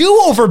replay. the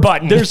do-over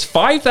button. There's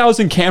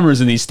 5,000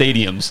 cameras in these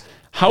stadiums.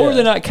 How are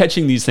they not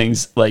catching these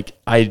things?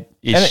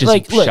 It's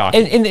just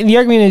shocking. And the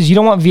argument is you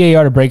don't want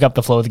VAR to break up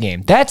the flow of the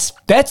game. That's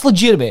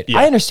legitimate. Yeah.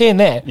 I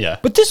understand that. Yeah.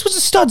 But this was a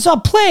studs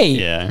up play.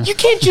 Yeah. You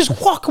can't just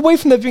walk away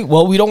from that being,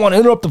 well, we don't want to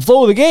interrupt the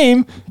flow of the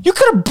game. You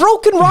could have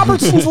broken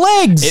Robertson's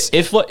legs.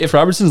 If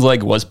Robertson's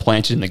leg was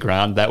planted in the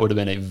ground, that would have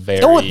been a very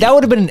that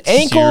would have been an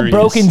ankle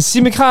broken.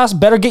 Tsimikas,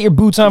 better get your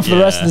boots on for the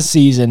rest of the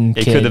season.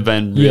 It could have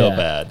been real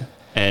bad.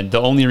 And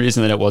the only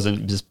reason that it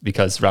wasn't just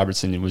because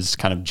Robertson was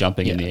kind of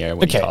jumping in the air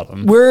when he caught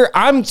him.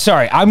 I'm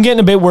sorry. I'm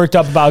getting a bit worked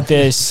up about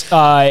this.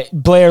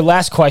 Blair,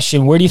 last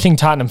question. Where do you think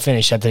Tottenham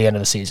finished at the end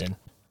of the season?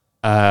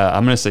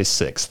 I'm going to say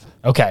 6th.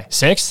 Okay.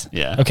 6th?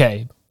 Yeah.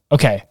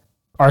 Okay.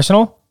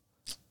 Arsenal?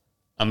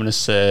 I'm going to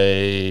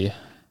say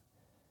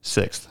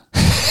 6th.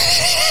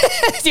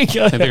 I think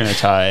they're going to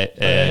tie,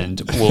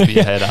 and we'll be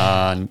ahead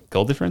on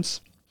goal difference.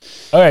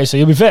 All right, so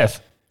you'll be 5th,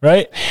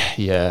 right?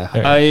 Yeah.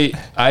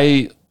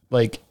 I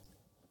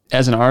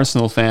as an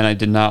Arsenal fan, I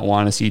did not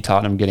want to see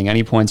Tottenham getting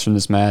any points from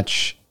this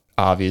match,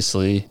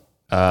 obviously.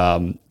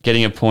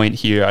 Getting a point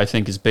here, I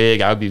think, is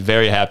big. I would be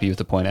very happy with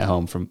the point at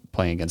home from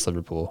playing against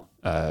Liverpool,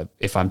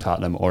 if I'm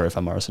Tottenham or if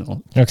I'm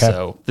Arsenal. Okay.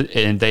 So,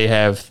 and they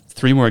have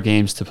 3 more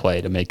games to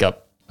play to make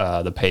up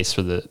the pace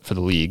for the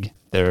league.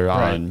 They're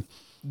on.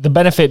 The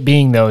benefit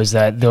being, though, is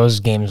that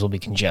those games will be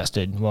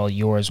congested, while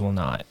yours will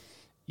not.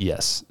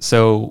 Yes.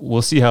 So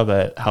we'll see how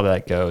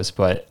that goes.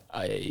 But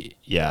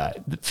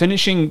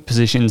finishing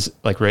positions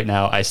like right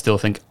now, I still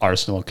think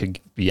Arsenal could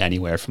be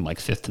anywhere from like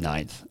 5th to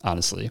 9th,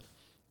 honestly.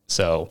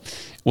 So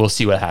we'll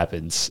see what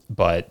happens.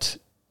 But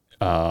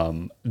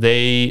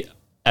they,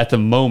 at the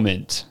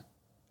moment,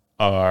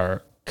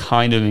 are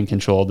kind of in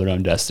control of their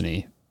own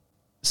destiny.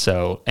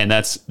 So, and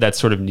that's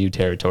sort of new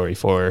territory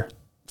for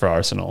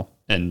Arsenal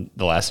in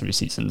the last 3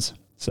 seasons.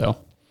 So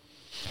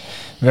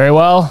very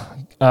well.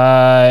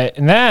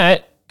 And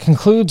that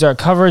concludes our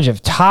coverage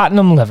of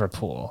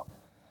Tottenham-Liverpool.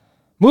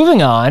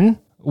 Moving on,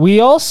 we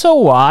also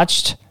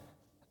watched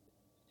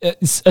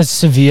a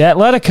Sevilla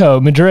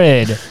Atletico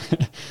Madrid.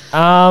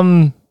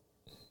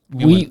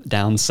 We went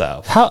down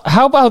south.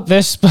 How about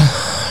this?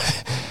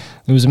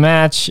 It was a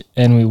match,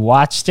 and we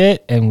watched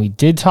it, and we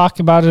did talk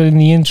about it in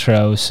the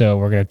intro, so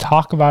we're going to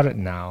talk about it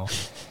now.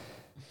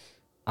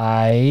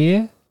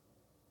 I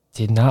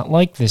did not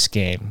like this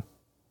game.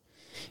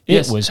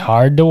 It was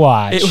hard to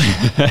watch.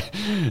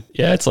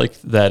 It's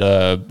like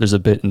that. There's a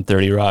bit in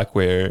 30 Rock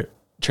where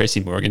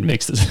Tracy Morgan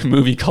makes this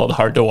movie called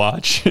Hard to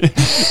Watch.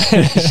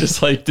 It's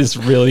just like this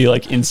really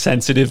like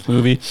insensitive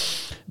movie.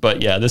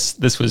 But yeah,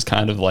 this was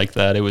kind of like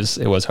that. It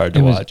was hard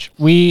to watch.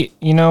 We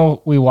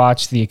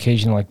watch the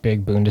occasional like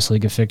big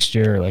Bundesliga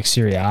fixture or like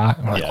Serie A.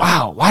 And we're like,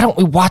 wow, why don't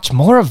we watch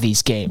more of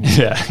these games?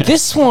 Yeah.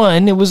 This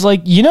one, it was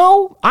like,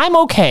 I'm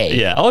okay.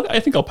 Yeah, I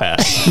think I'll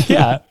pass.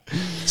 Yeah.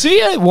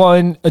 Sevilla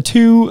won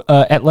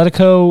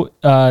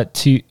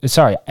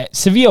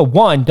Sevilla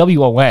won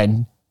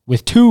WON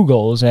with 2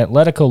 goals, and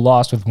Atletico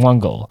lost with 1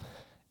 goal.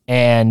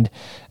 And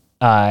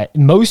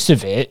most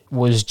of it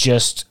was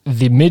just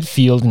the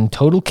midfield in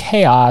total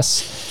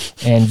chaos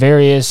and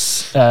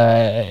various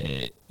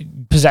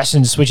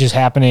possession switches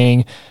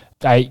happening.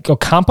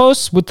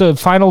 Campos with the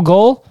final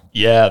goal.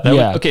 Yeah.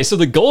 Okay, so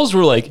the goals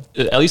were like,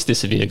 at least the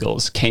Sevilla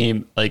goals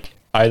came like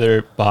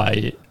either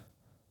by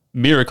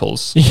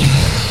miracles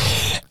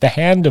the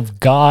hand of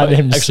God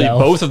himself.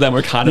 Actually, both of them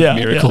were kind of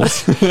miracles.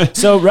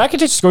 So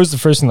Rakitic scores the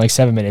first in like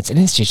 7 minutes, and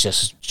it's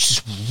just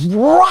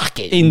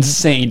rocket.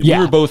 Insane. Yeah.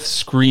 We were both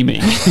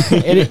screaming.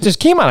 And it just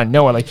came out of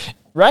nowhere. Like,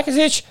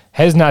 Rakitic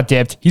has not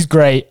dipped. He's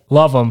great.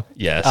 Love him.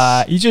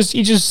 Yes. He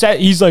just set,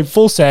 he's like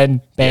full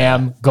send,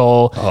 bam,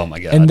 goal. Oh my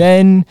God. And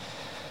then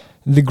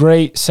the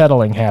great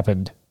settling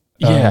happened.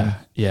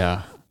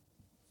 Yeah.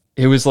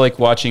 It was like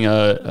watching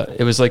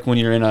it was like when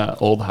you're in an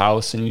old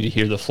house and you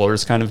hear the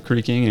floors kind of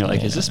creaking and you're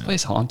like, is this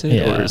place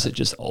haunted or is it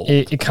just old?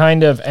 It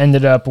kind of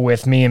ended up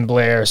with me and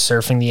Blair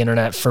surfing the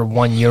internet for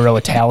 €1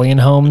 Italian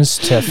homes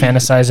to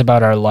fantasize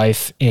about our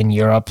life in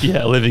Europe.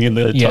 Yeah, living in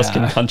the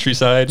Tuscan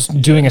countryside.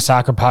 Doing a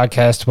soccer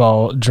podcast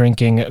while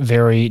drinking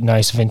very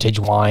nice vintage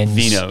wines.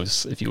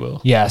 Vinos, if you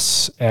will.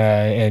 Yes,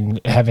 and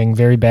having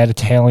very bad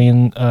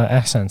Italian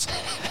accents.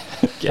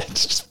 Yeah,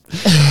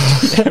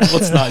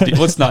 let's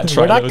not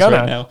try those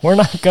right now. We're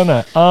not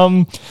gonna.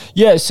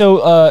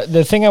 So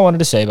the thing I wanted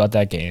to say about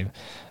that game,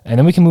 and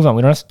then we can move on.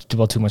 We don't have to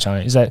dwell too much on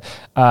it. Is that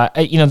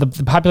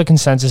the popular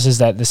consensus is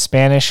that the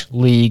Spanish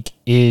league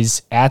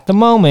is at the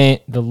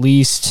moment the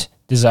least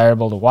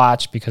desirable to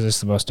watch because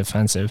it's the most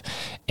offensive.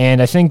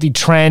 And I think the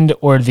trend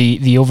or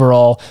the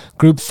overall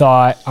group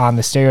thought on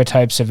the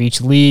stereotypes of each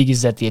league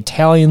is that the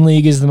Italian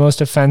league is the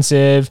most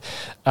offensive,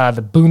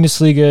 the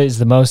Bundesliga is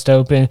the most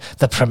open,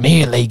 the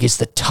Premier League is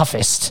the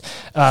toughest,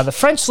 the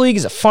French league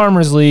is a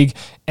farmers league,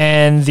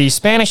 and the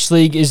Spanish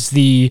league is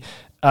the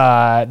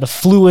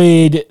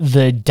fluid,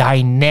 the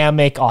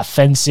dynamic,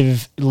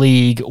 offensive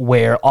league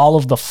where all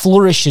of the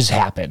flourishes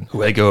happen.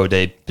 Juego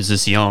de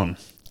posición.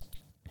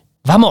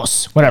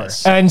 Vamos, whatever.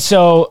 Yes. And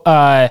so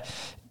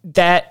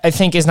that, I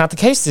think, is not the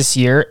case this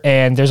year,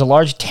 and there's a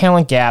large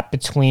talent gap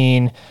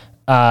between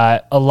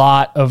a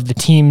lot of the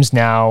teams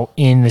now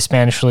in the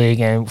Spanish league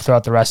and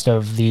throughout the rest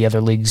of the other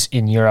leagues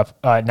in Europe,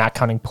 not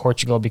counting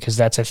Portugal, because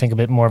that's, I think, a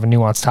bit more of a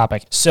nuanced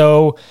topic.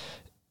 So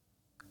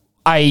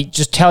I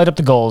just tallied up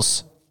the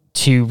goals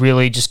to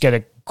really just get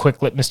a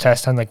quick litmus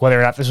test on like whether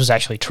or not this was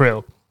actually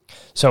true.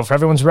 So for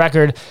everyone's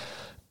record,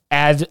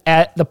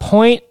 at the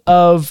point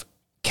of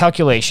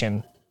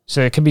calculation,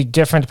 so it could be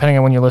different depending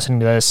on when you're listening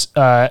to this.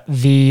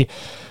 The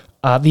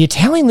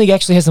Italian league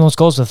actually has the most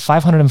goals with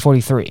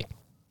 543.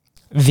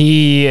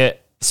 The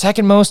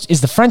second most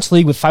is the French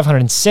league with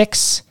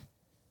 506.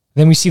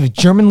 Then we see the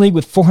German league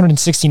with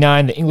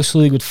 469, the English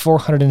league with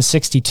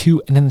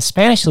 462, and then the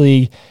Spanish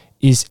league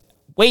is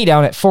way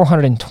down at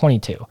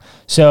 422.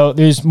 So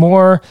there's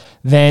more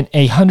than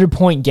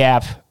 100-point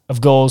gap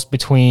of goals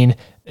between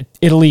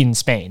Italy and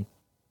Spain,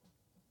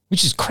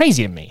 which is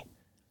crazy to me.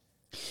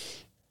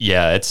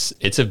 Yeah,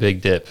 it's a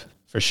big dip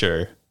for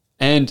sure.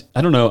 And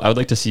I don't know, I would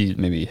like to see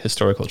maybe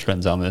historical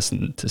trends on this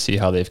and to see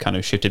how they've kind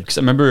of shifted. Because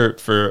I remember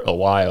for a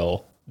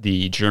while,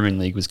 the German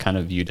league was kind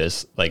of viewed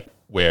as like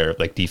where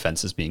like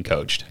defense is being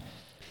coached.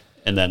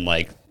 And then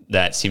like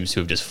that seems to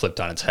have just flipped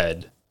on its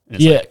head.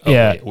 And it's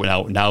wait,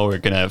 now we're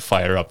going to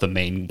fire up the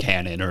main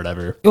cannon or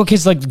whatever. Well,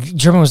 because like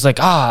German was like,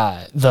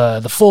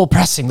 the full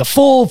pressing, the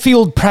full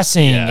field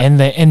pressing and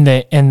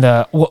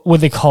the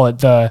what they call it,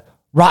 the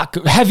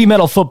heavy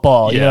metal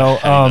football, heavy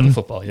metal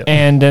football, yeah.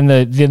 And then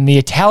the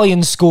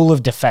Italian school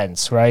of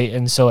defense, right?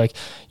 And so like,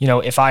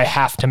 if I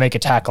have to make a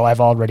tackle,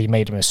 I've already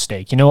made a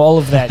mistake, all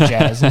of that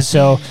jazz. And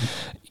so,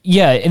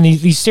 yeah, and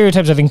these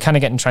stereotypes I think kind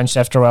of get entrenched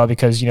after a while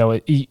because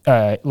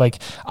I like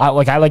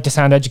to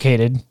sound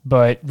educated,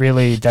 but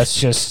really that's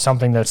just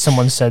something that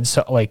someone said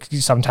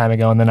some time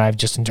ago, and then I've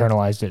just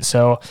internalized it.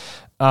 So.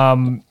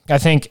 I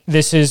think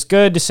this is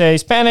good to say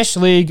Spanish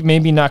league,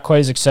 maybe not quite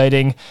as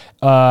exciting.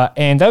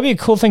 And that would be a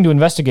cool thing to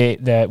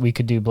investigate that we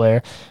could do,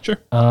 Blair. Sure.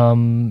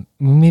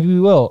 Maybe we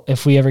will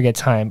if we ever get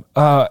time.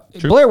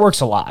 Blair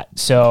works a lot.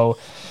 So,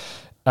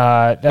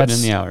 that's putting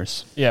in the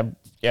hours. Yeah.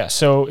 Yeah.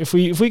 So if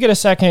we get a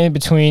second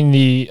between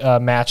the,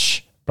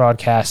 match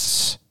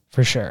broadcasts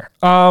for sure.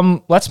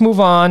 Let's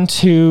move on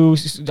to,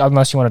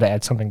 unless you wanted to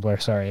add something, Blair,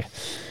 sorry.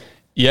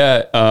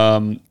 Yeah.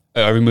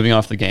 Are we moving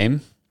off the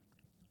game?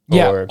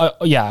 Yeah,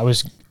 I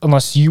was,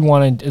 unless you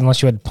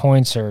had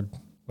points or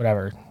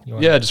whatever.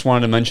 I just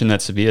wanted to mention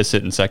that Sevilla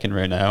sit in second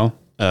right now.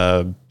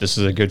 This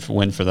is a good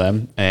win for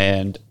them,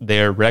 and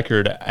their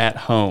record at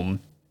home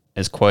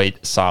is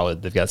quite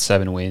solid. They've got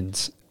 7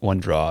 wins, 1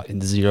 draw,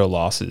 and 0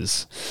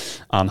 losses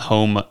on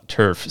home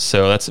turf.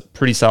 So that's a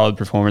pretty solid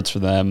performance for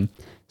them.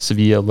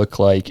 Sevilla look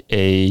like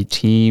a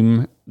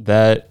team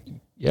that,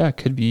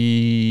 could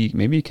be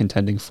maybe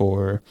contending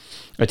for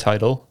a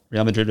title.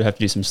 Real Madrid would have to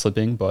do some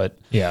slipping, but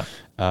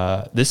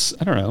this,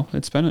 I don't know.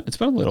 It's been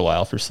a little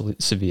while for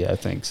Sevilla, I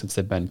think, since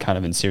they've been kind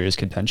of in serious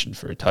contention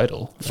for a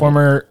title. Right?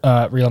 Former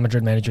Real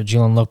Madrid manager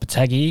Julian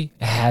Lopetegui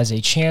has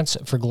a chance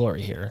for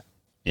glory here.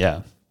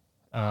 Yeah.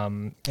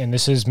 And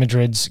this is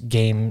Madrid's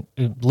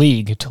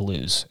league to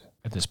lose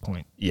at this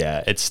point.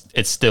 Yeah, it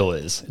still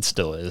is. It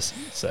still is.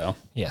 So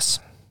yes.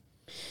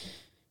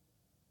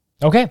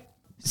 Okay,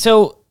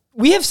 so.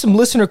 We have some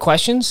listener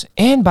questions,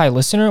 and by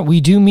listener, we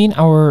do mean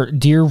our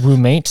dear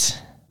roommate,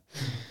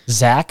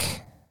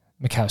 Zach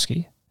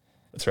Mikowski.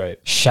 That's right.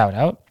 Shout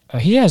out.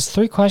 He has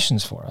 3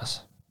 questions for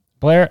us.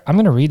 Blair, I'm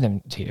going to read them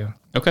to you.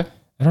 Okay.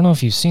 I don't know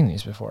if you've seen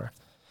these before.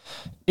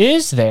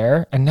 Is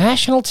there a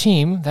national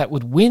team that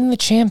would win the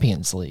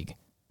Champions League?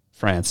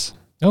 France.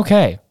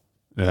 Okay.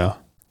 Yeah.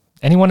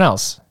 Anyone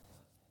else?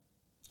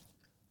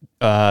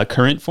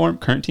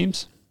 Current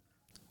teams?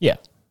 Yeah.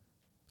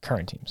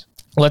 Current teams.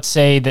 Let's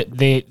say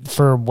that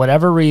for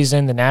whatever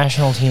reason, the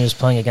national team is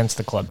playing against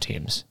the club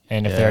teams.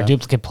 And if there are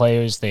duplicate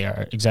players, they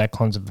are exact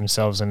clones of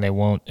themselves and they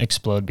won't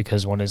explode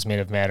because one is made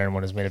of matter and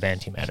one is made of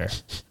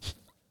antimatter.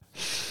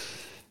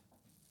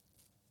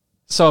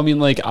 So, I mean,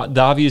 like, the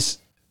obvious...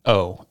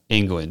 Oh,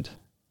 England.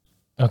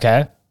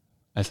 Okay.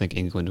 I think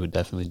England would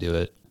definitely do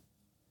it.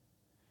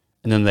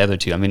 And then the other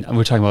two. I mean,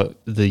 we're talking about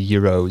the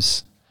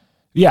Euros.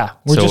 Yeah.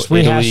 We're just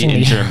rehashing Italy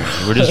and Germany.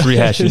 We're just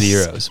rehashing the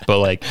Euros. But,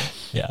 like...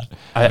 Yeah.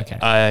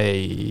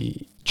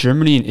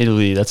 Germany and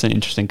Italy, that's an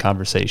interesting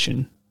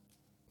conversation.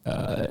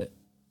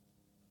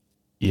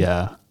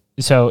 Yeah.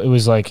 So it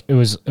was like,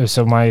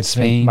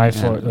 Spain,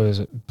 it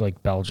was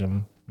like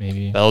Belgium,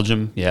 maybe.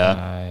 Belgium,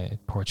 yeah.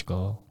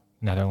 Portugal,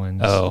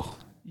 Netherlands. Oh,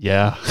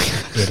 yeah.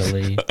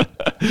 Italy.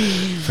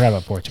 Forgot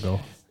about Portugal.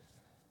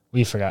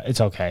 We forgot. It's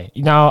okay.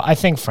 No, I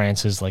think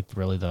France is like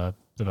really the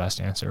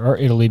best answer. Or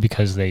Italy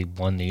because they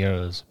won the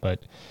Euros.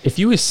 But if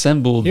you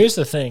assembled... Here's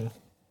the thing.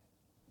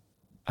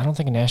 I don't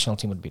think a national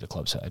team would beat a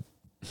club side.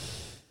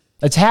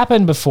 It's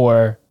happened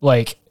before,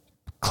 like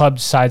club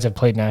sides have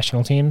played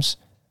national teams,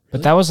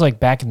 but that was like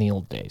back in the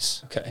old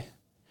days. Okay.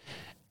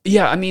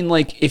 Yeah, I mean,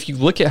 like if you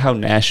look at how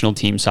national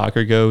team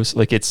soccer goes,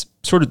 like it's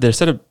sort of, they're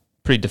set up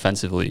pretty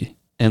defensively.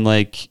 And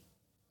like,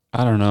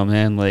 I don't know,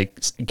 man,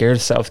 like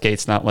Gareth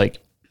Southgate's not like,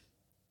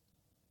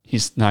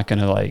 he's not going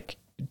to like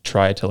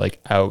try to like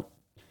out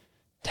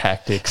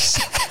tactics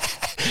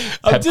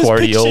Pep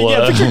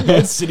Guardiola. Picturing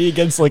Man City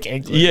against like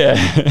England. Yeah.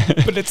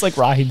 But it's like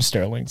Raheem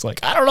Sterling's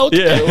like, I don't know what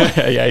to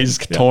do. Yeah, he's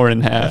torn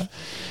in half.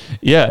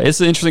 Yeah,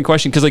 it's an interesting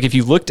question because like if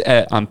you looked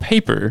at on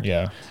paper,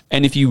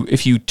 and if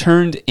you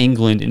turned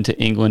England into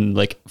England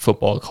like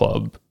Football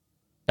Club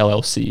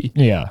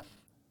LLC,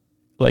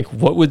 like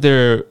what would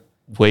their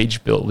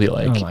wage bill be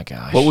like? Oh my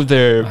gosh. What would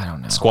their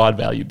squad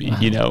value be?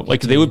 You know,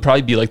 like they would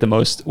probably be like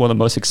one of the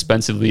most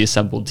expensively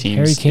assembled teams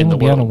Harry Kane in the would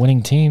be world. on a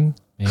winning team,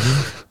 maybe.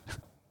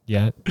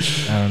 Yet.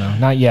 I don't know.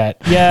 Not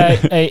yet. Yeah,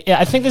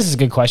 I think this is a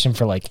good question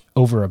for like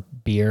over a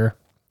beer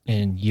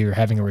and you're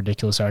having a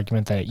ridiculous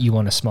argument that you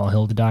want a small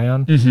hill to die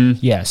on. Mm-hmm.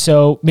 Yeah,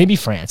 so maybe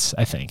France,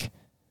 I think.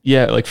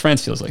 Yeah, like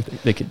France feels like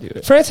they could do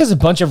it. France has a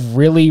bunch of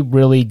really,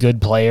 really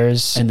good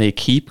players. And they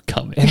keep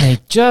coming. And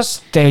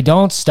they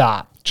don't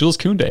stop. Jules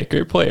Koundé,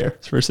 great player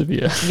for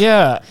Sevilla.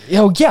 Yeah.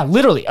 Oh, yeah,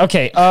 literally.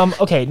 Okay,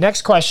 okay,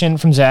 next question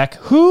from Zach.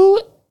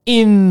 Who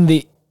in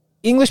the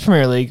English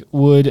Premier League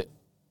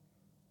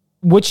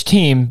which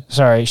team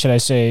in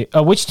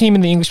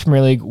the English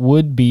Premier League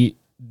would beat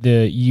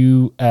the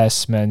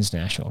U.S. men's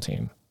national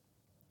team?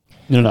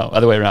 No,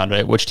 other way around,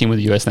 right? Which team would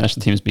the U.S.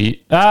 national teams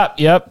beat?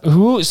 Yep.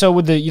 So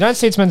would the United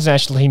States men's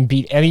national team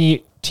beat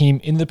any team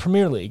in the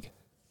Premier League?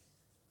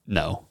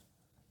 No.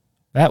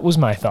 That was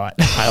my thought.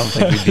 I don't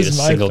think we'd beat a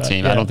single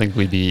team. Yeah. I don't think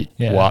we'd beat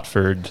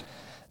Watford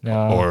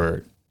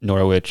or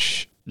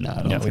Norwich. No,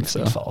 I don't think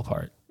so. We'd fall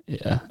apart.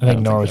 Yeah. I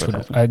think Norwich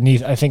would.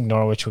 I think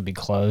Norwich would be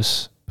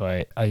close.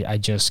 But I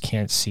just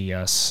can't see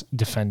us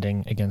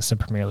defending against a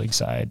Premier League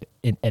side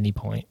at any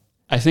point.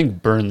 I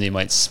think Burnley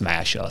might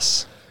smash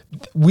us.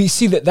 We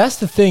see that's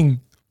the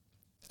thing.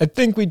 I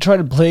think we try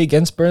to play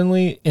against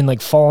Burnley and like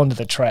fall into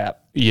the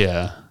trap.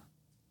 Yeah.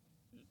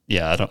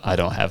 Yeah, I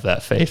don't have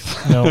that faith.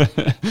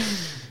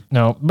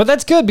 No, but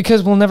that's good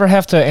because we'll never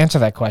have to answer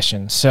that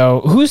question.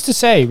 So who's to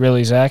say,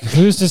 really, Zach?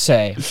 Who's to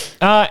say?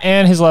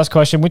 And his last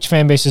question, which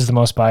fan base is the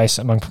most biased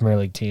among Premier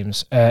League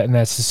teams? And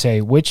that's to say,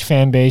 which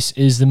fan base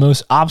is the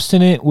most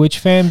obstinate? Which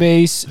fan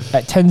base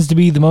tends to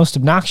be the most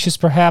obnoxious,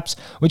 perhaps?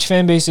 Which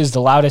fan base is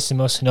the loudest and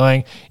most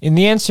annoying? And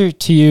the answer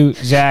to you,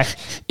 Zach,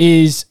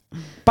 is,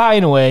 by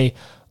and away,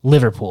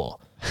 Liverpool.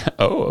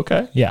 Oh,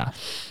 okay. Yeah.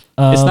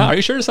 It's not. Are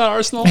you sure it's not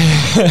Arsenal?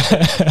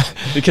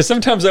 Because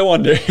sometimes I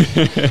wonder.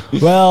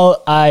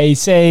 Well, I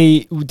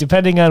say,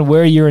 depending on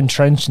where you're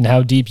entrenched and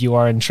how deep you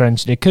are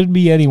entrenched, it could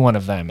be any one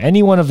of them,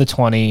 any one of the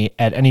 20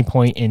 at any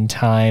point in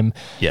time.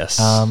 Yes.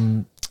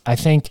 I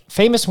think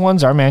famous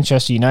ones are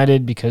Manchester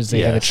United because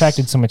they have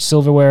attracted so much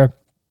silverware,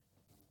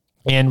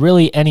 and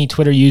really any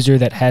Twitter user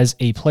that has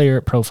a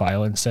player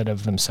profile instead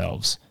of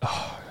themselves.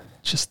 Oh,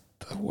 just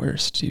the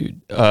worst,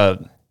 dude.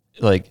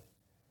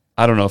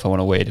 I don't know if I want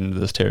to wade into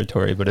this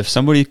territory, but if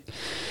somebody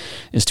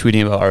is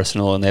tweeting about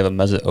Arsenal and they have a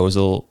Mesut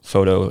Ozil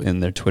photo in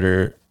their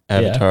Twitter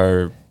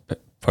avatar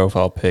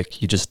profile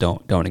pic, you just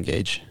don't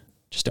engage.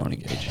 Just don't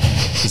engage.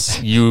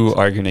 Because you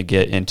are going to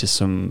get into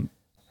some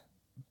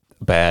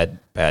bad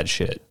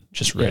shit.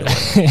 Just right away.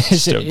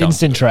 It's an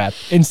instant trap.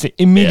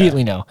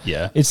 Immediately no.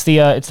 Yeah. It's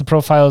the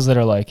profiles that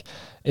are like,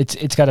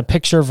 it's got a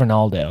picture of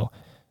Ronaldo.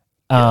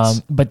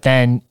 But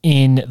then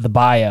in the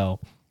bio,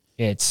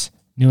 it's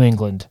New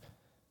England,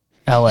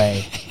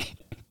 LA,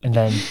 and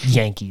then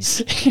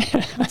Yankees.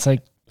 It's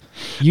like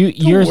you're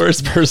the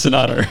worst person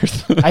on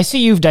earth. I see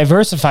you've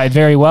diversified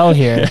very well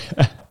here.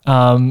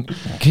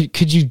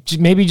 Could you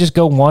maybe just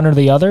go one or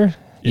the other?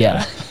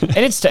 Yeah.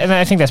 and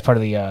I think that's part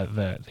of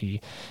the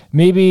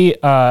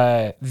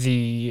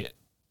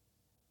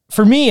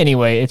for me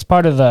anyway, it's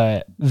part of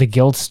the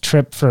guilt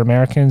trip for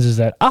Americans is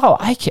that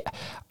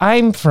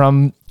I'm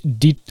from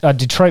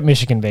Detroit,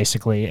 Michigan,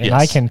 basically, and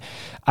Yes.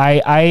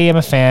 I am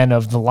a fan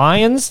of the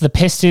Lions, the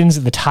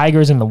Pistons, the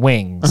Tigers, and the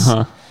Wings.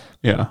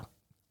 Yeah.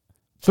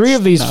 Three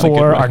of these Not a good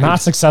four are record.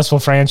 not successful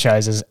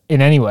franchises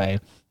in any way,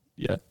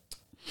 Yeah.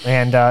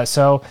 and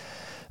so.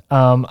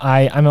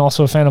 I'm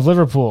also a fan of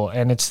Liverpool,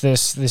 and it's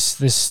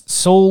this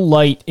soul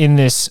light in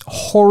this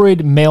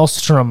horrid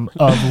maelstrom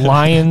of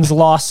Lions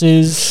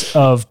losses,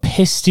 of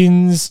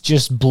Pistons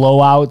just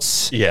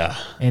blowouts, Yeah.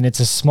 and it's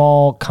a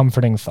small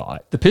comforting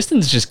thought. The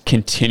Pistons just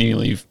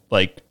continually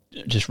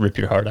just rip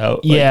your heart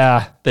out.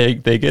 Yeah. They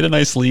get a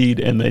nice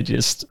lead and they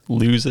just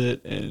lose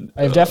it. And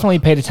I've definitely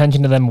paid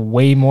attention to them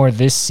way more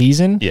this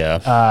season. Yeah.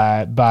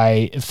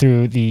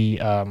 Through the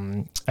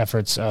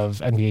efforts of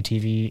NBA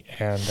TV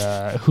and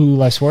Hulu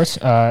Live Sports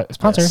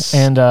sponsor, Yes.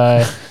 and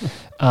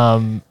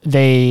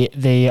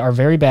they are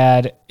very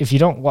bad. If you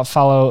don't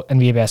follow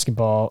NBA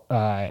basketball,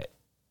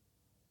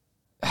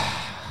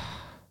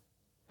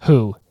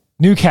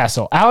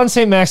 Newcastle. Alan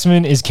St.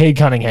 Maximin is Cade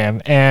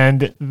Cunningham,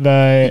 and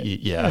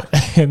yeah.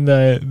 and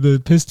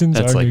the Pistons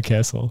That's are like-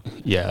 Newcastle.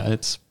 Yeah,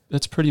 that's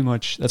pretty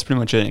much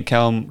it. And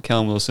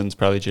Callum Wilson's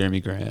probably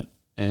Jeremy Grant,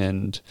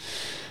 and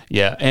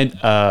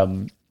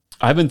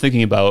I've been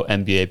thinking about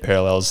NBA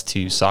parallels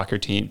to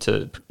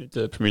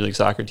the Premier League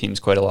soccer teams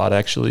quite a lot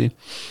actually,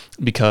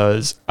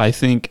 because I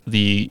think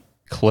the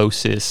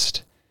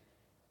closest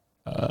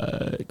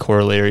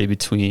corollary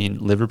between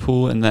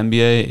Liverpool and the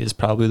NBA is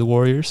probably the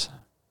Warriors.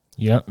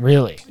 Yeah,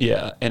 really.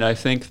 Yeah, and I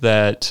think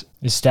that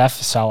Is Steph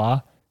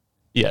Salah?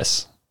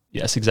 Yes,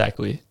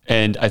 exactly.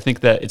 And I think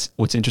that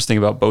what's interesting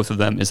about both of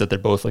them is that they're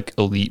both like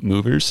elite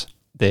movers.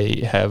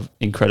 They have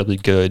incredibly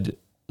good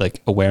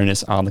like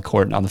awareness on the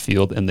court and on the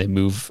field, and they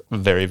move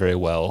very, very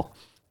well.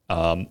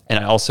 And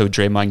I also,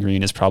 Draymond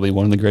Green is probably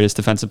one of the greatest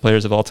defensive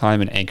players of all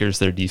time and anchors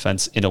their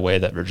defense in a way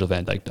that Virgil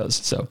van Dijk does.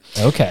 So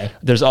Okay.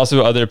 there's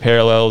also other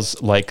parallels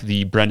like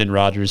the Brendan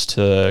Rodgers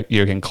to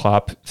Jurgen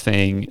Klopp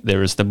thing. There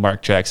was the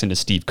Mark Jackson to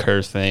Steve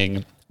Kerr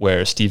thing,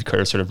 where Steve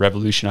Kerr sort of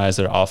revolutionized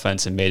their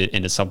offense and made it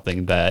into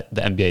something that the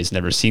NBA has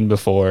never seen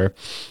before.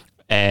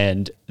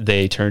 And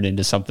they turned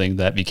into something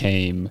that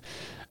became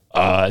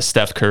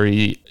Steph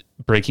Curry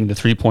breaking the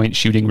 3-point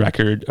shooting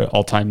record,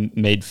 all-time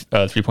made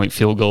 3-point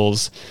field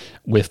goals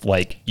with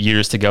like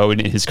years to go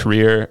in his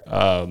career.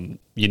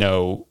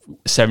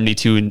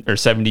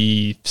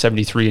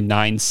 73 and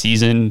 9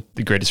 season,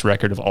 the greatest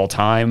record of all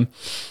time.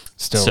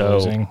 Still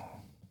losing.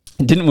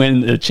 Didn't win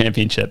the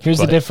championship. Here's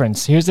the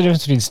difference. Here's the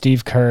difference between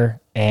Steve Kerr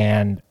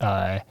and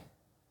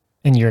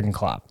Jurgen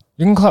Klopp.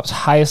 Jurgen Klopp's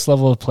highest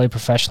level of play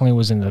professionally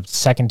was in the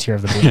second tier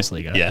of the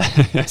Bundesliga. Yeah.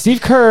 Steve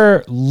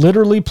Kerr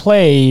literally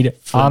played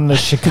on the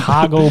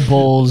Chicago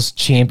Bulls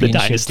championship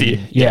dynasty.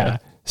 team. Yeah.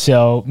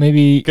 So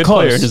maybe Good close.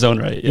 player in his own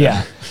right.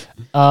 Yeah.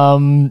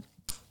 No,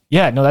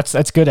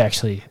 that's good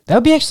actually. That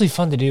would be actually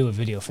fun to do a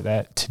video for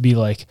that, to be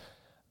like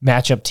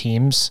match up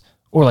teams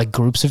or like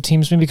groups of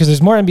teams maybe, because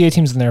there's more NBA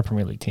teams than there are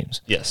Premier League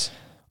teams. Yes.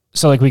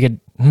 So like we could,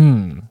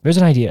 there's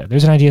an idea.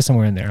 There's an idea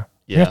somewhere in there.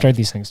 We have to write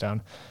these things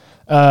down.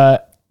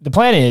 The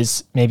plan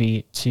is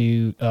maybe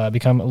to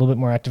become a little bit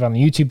more active on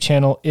the YouTube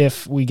channel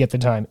if we get the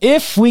time.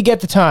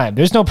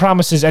 There's no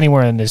promises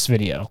anywhere in this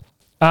video.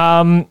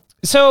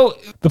 So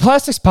the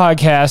Plastics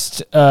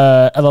Podcast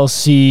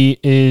LLC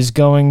is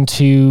going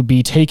to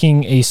be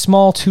taking a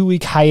small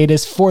 2-week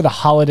hiatus for the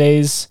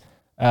holidays.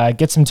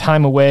 Get some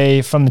time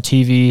away from the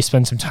TV,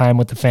 spend some time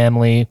with the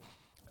family.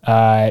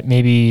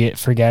 Maybe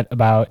forget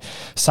about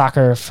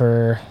soccer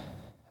for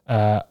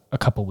a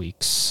couple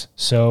weeks.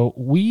 So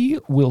we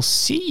will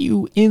see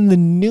you in the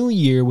new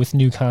year with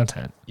new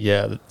content.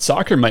 Yeah,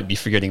 soccer might be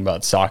forgetting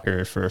about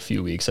soccer for a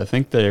few weeks. I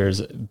think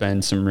there's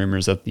been some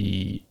rumors that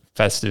the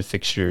festive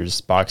fixtures,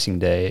 Boxing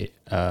Day,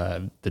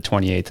 the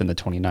 28th and the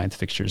 29th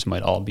fixtures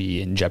might all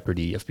be in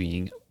jeopardy of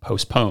being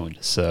postponed.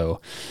 So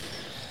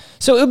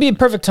it would be a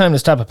perfect time to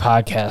stop a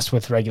podcast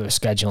with regular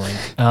scheduling.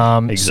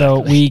 So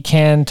Exactly. we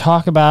can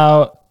talk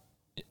about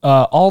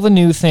all the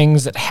new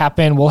things that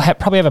happen. We'll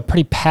probably have a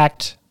pretty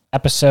packed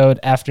episode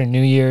after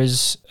New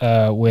Year's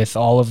with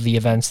all of the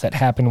events that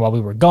happened while we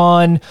were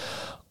gone,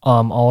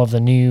 all of the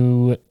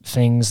new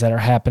things that are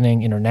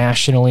happening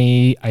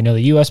internationally. I know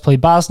the U.S. played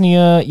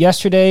Bosnia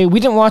yesterday. We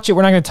didn't watch it.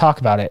 We're not going to talk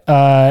about it.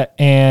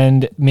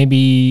 And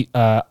maybe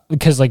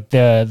because like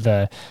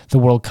the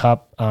World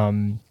Cup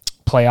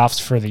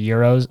playoffs for the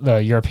Euros, the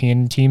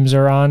European teams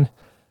are on.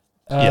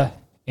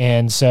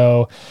 And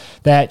so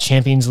that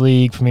Champions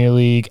League, Premier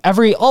League,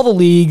 all the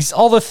leagues,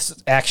 all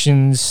the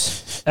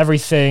actions,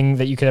 everything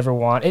that you could ever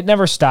want, it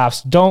never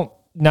stops. Don't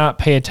not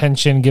pay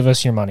attention. Give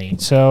us your money.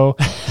 So,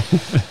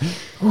 that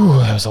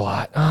was a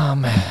lot.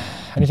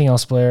 Anything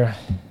else, Blair?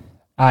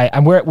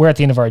 We're at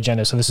the end of our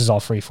agenda, so this is all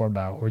free form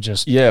now. We're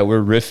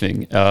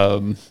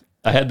riffing.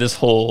 I had this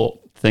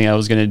whole thing I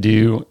was going to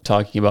do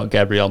talking about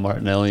Gabrielle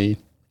Martinelli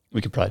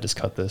We could probably just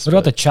cut this. What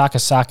about the Chaka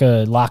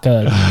Saka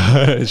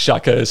Laka?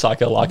 Shaka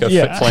Saka Laka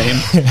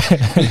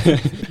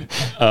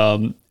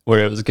flame?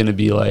 Where it was going to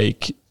be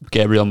like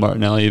Gabriel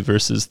Martinelli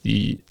versus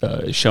the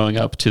showing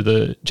up to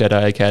the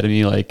Jedi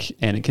Academy like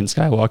Anakin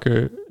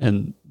Skywalker,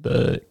 and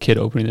the kid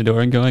opening the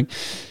door and going,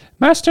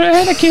 "Master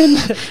Anakin,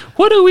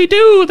 what do we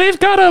do? They've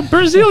got a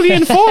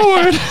Brazilian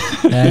forward."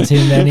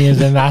 Too many of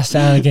them, Master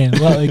Anakin.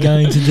 What are we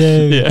going to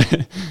do? Yeah.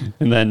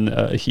 And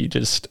then he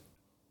just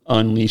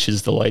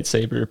unleashes the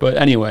lightsaber. But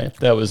anyway,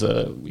 that was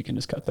we can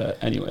just cut that.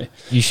 Anyway.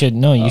 You should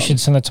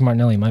send that to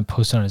Martinelli. He might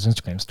post it on his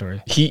Instagram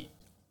story.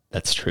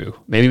 That's true.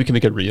 Maybe we can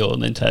make a reel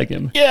and then tag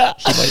him. Yeah.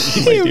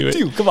 He might do it.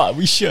 Dude, come on,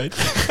 we should.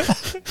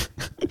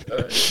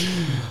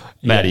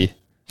 Maddie,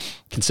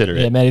 consider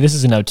it. Yeah, Maddie, this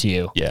is a note to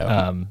you.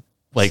 Yeah.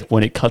 Like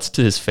when it cuts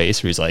to his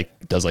face where he's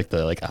like, does like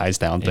the like eyes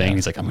down thing.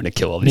 He's like, I'm going to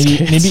kill all these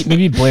kids.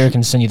 Maybe Blair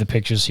can send you the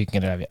pictures so you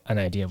can get an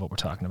idea of what we're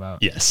talking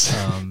about. Yes.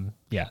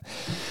 Yeah.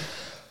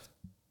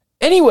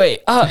 Anyway,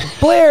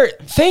 Blair,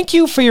 thank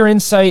you for your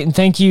insight and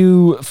thank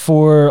you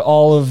for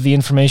all of the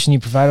information you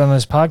provided on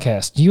this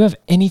podcast. Do you have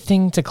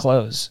anything to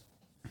close?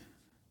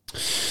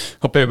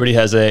 Hope everybody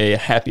has a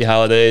happy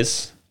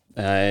holidays.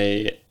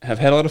 I have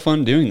had a lot of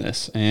fun doing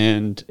this,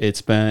 and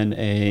it's been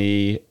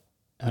a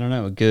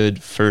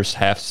good first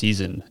half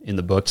season in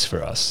the books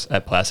for us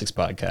at Plastics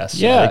Podcast. So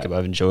yeah. I think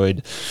I've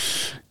enjoyed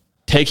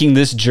taking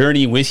this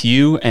journey with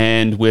you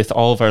and with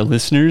all of our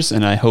listeners,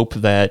 and I hope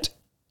that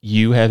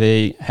you have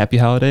a happy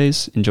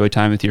holidays, enjoy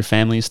time with your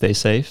family, stay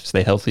safe,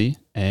 stay healthy,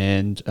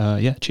 and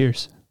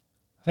cheers.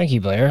 Thank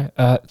you, Blair.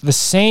 The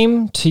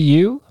same to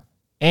you.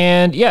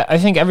 And yeah, I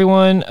think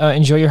everyone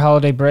enjoy your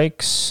holiday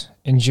breaks.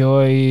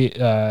 Enjoy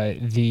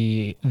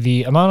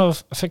the amount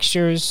of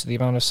fixtures, the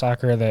amount of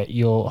soccer that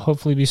you'll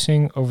hopefully be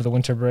seeing over the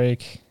winter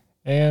break.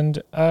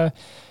 And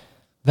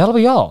that'll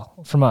be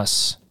all from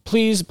us.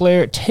 Please,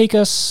 Blair, take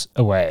us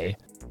away.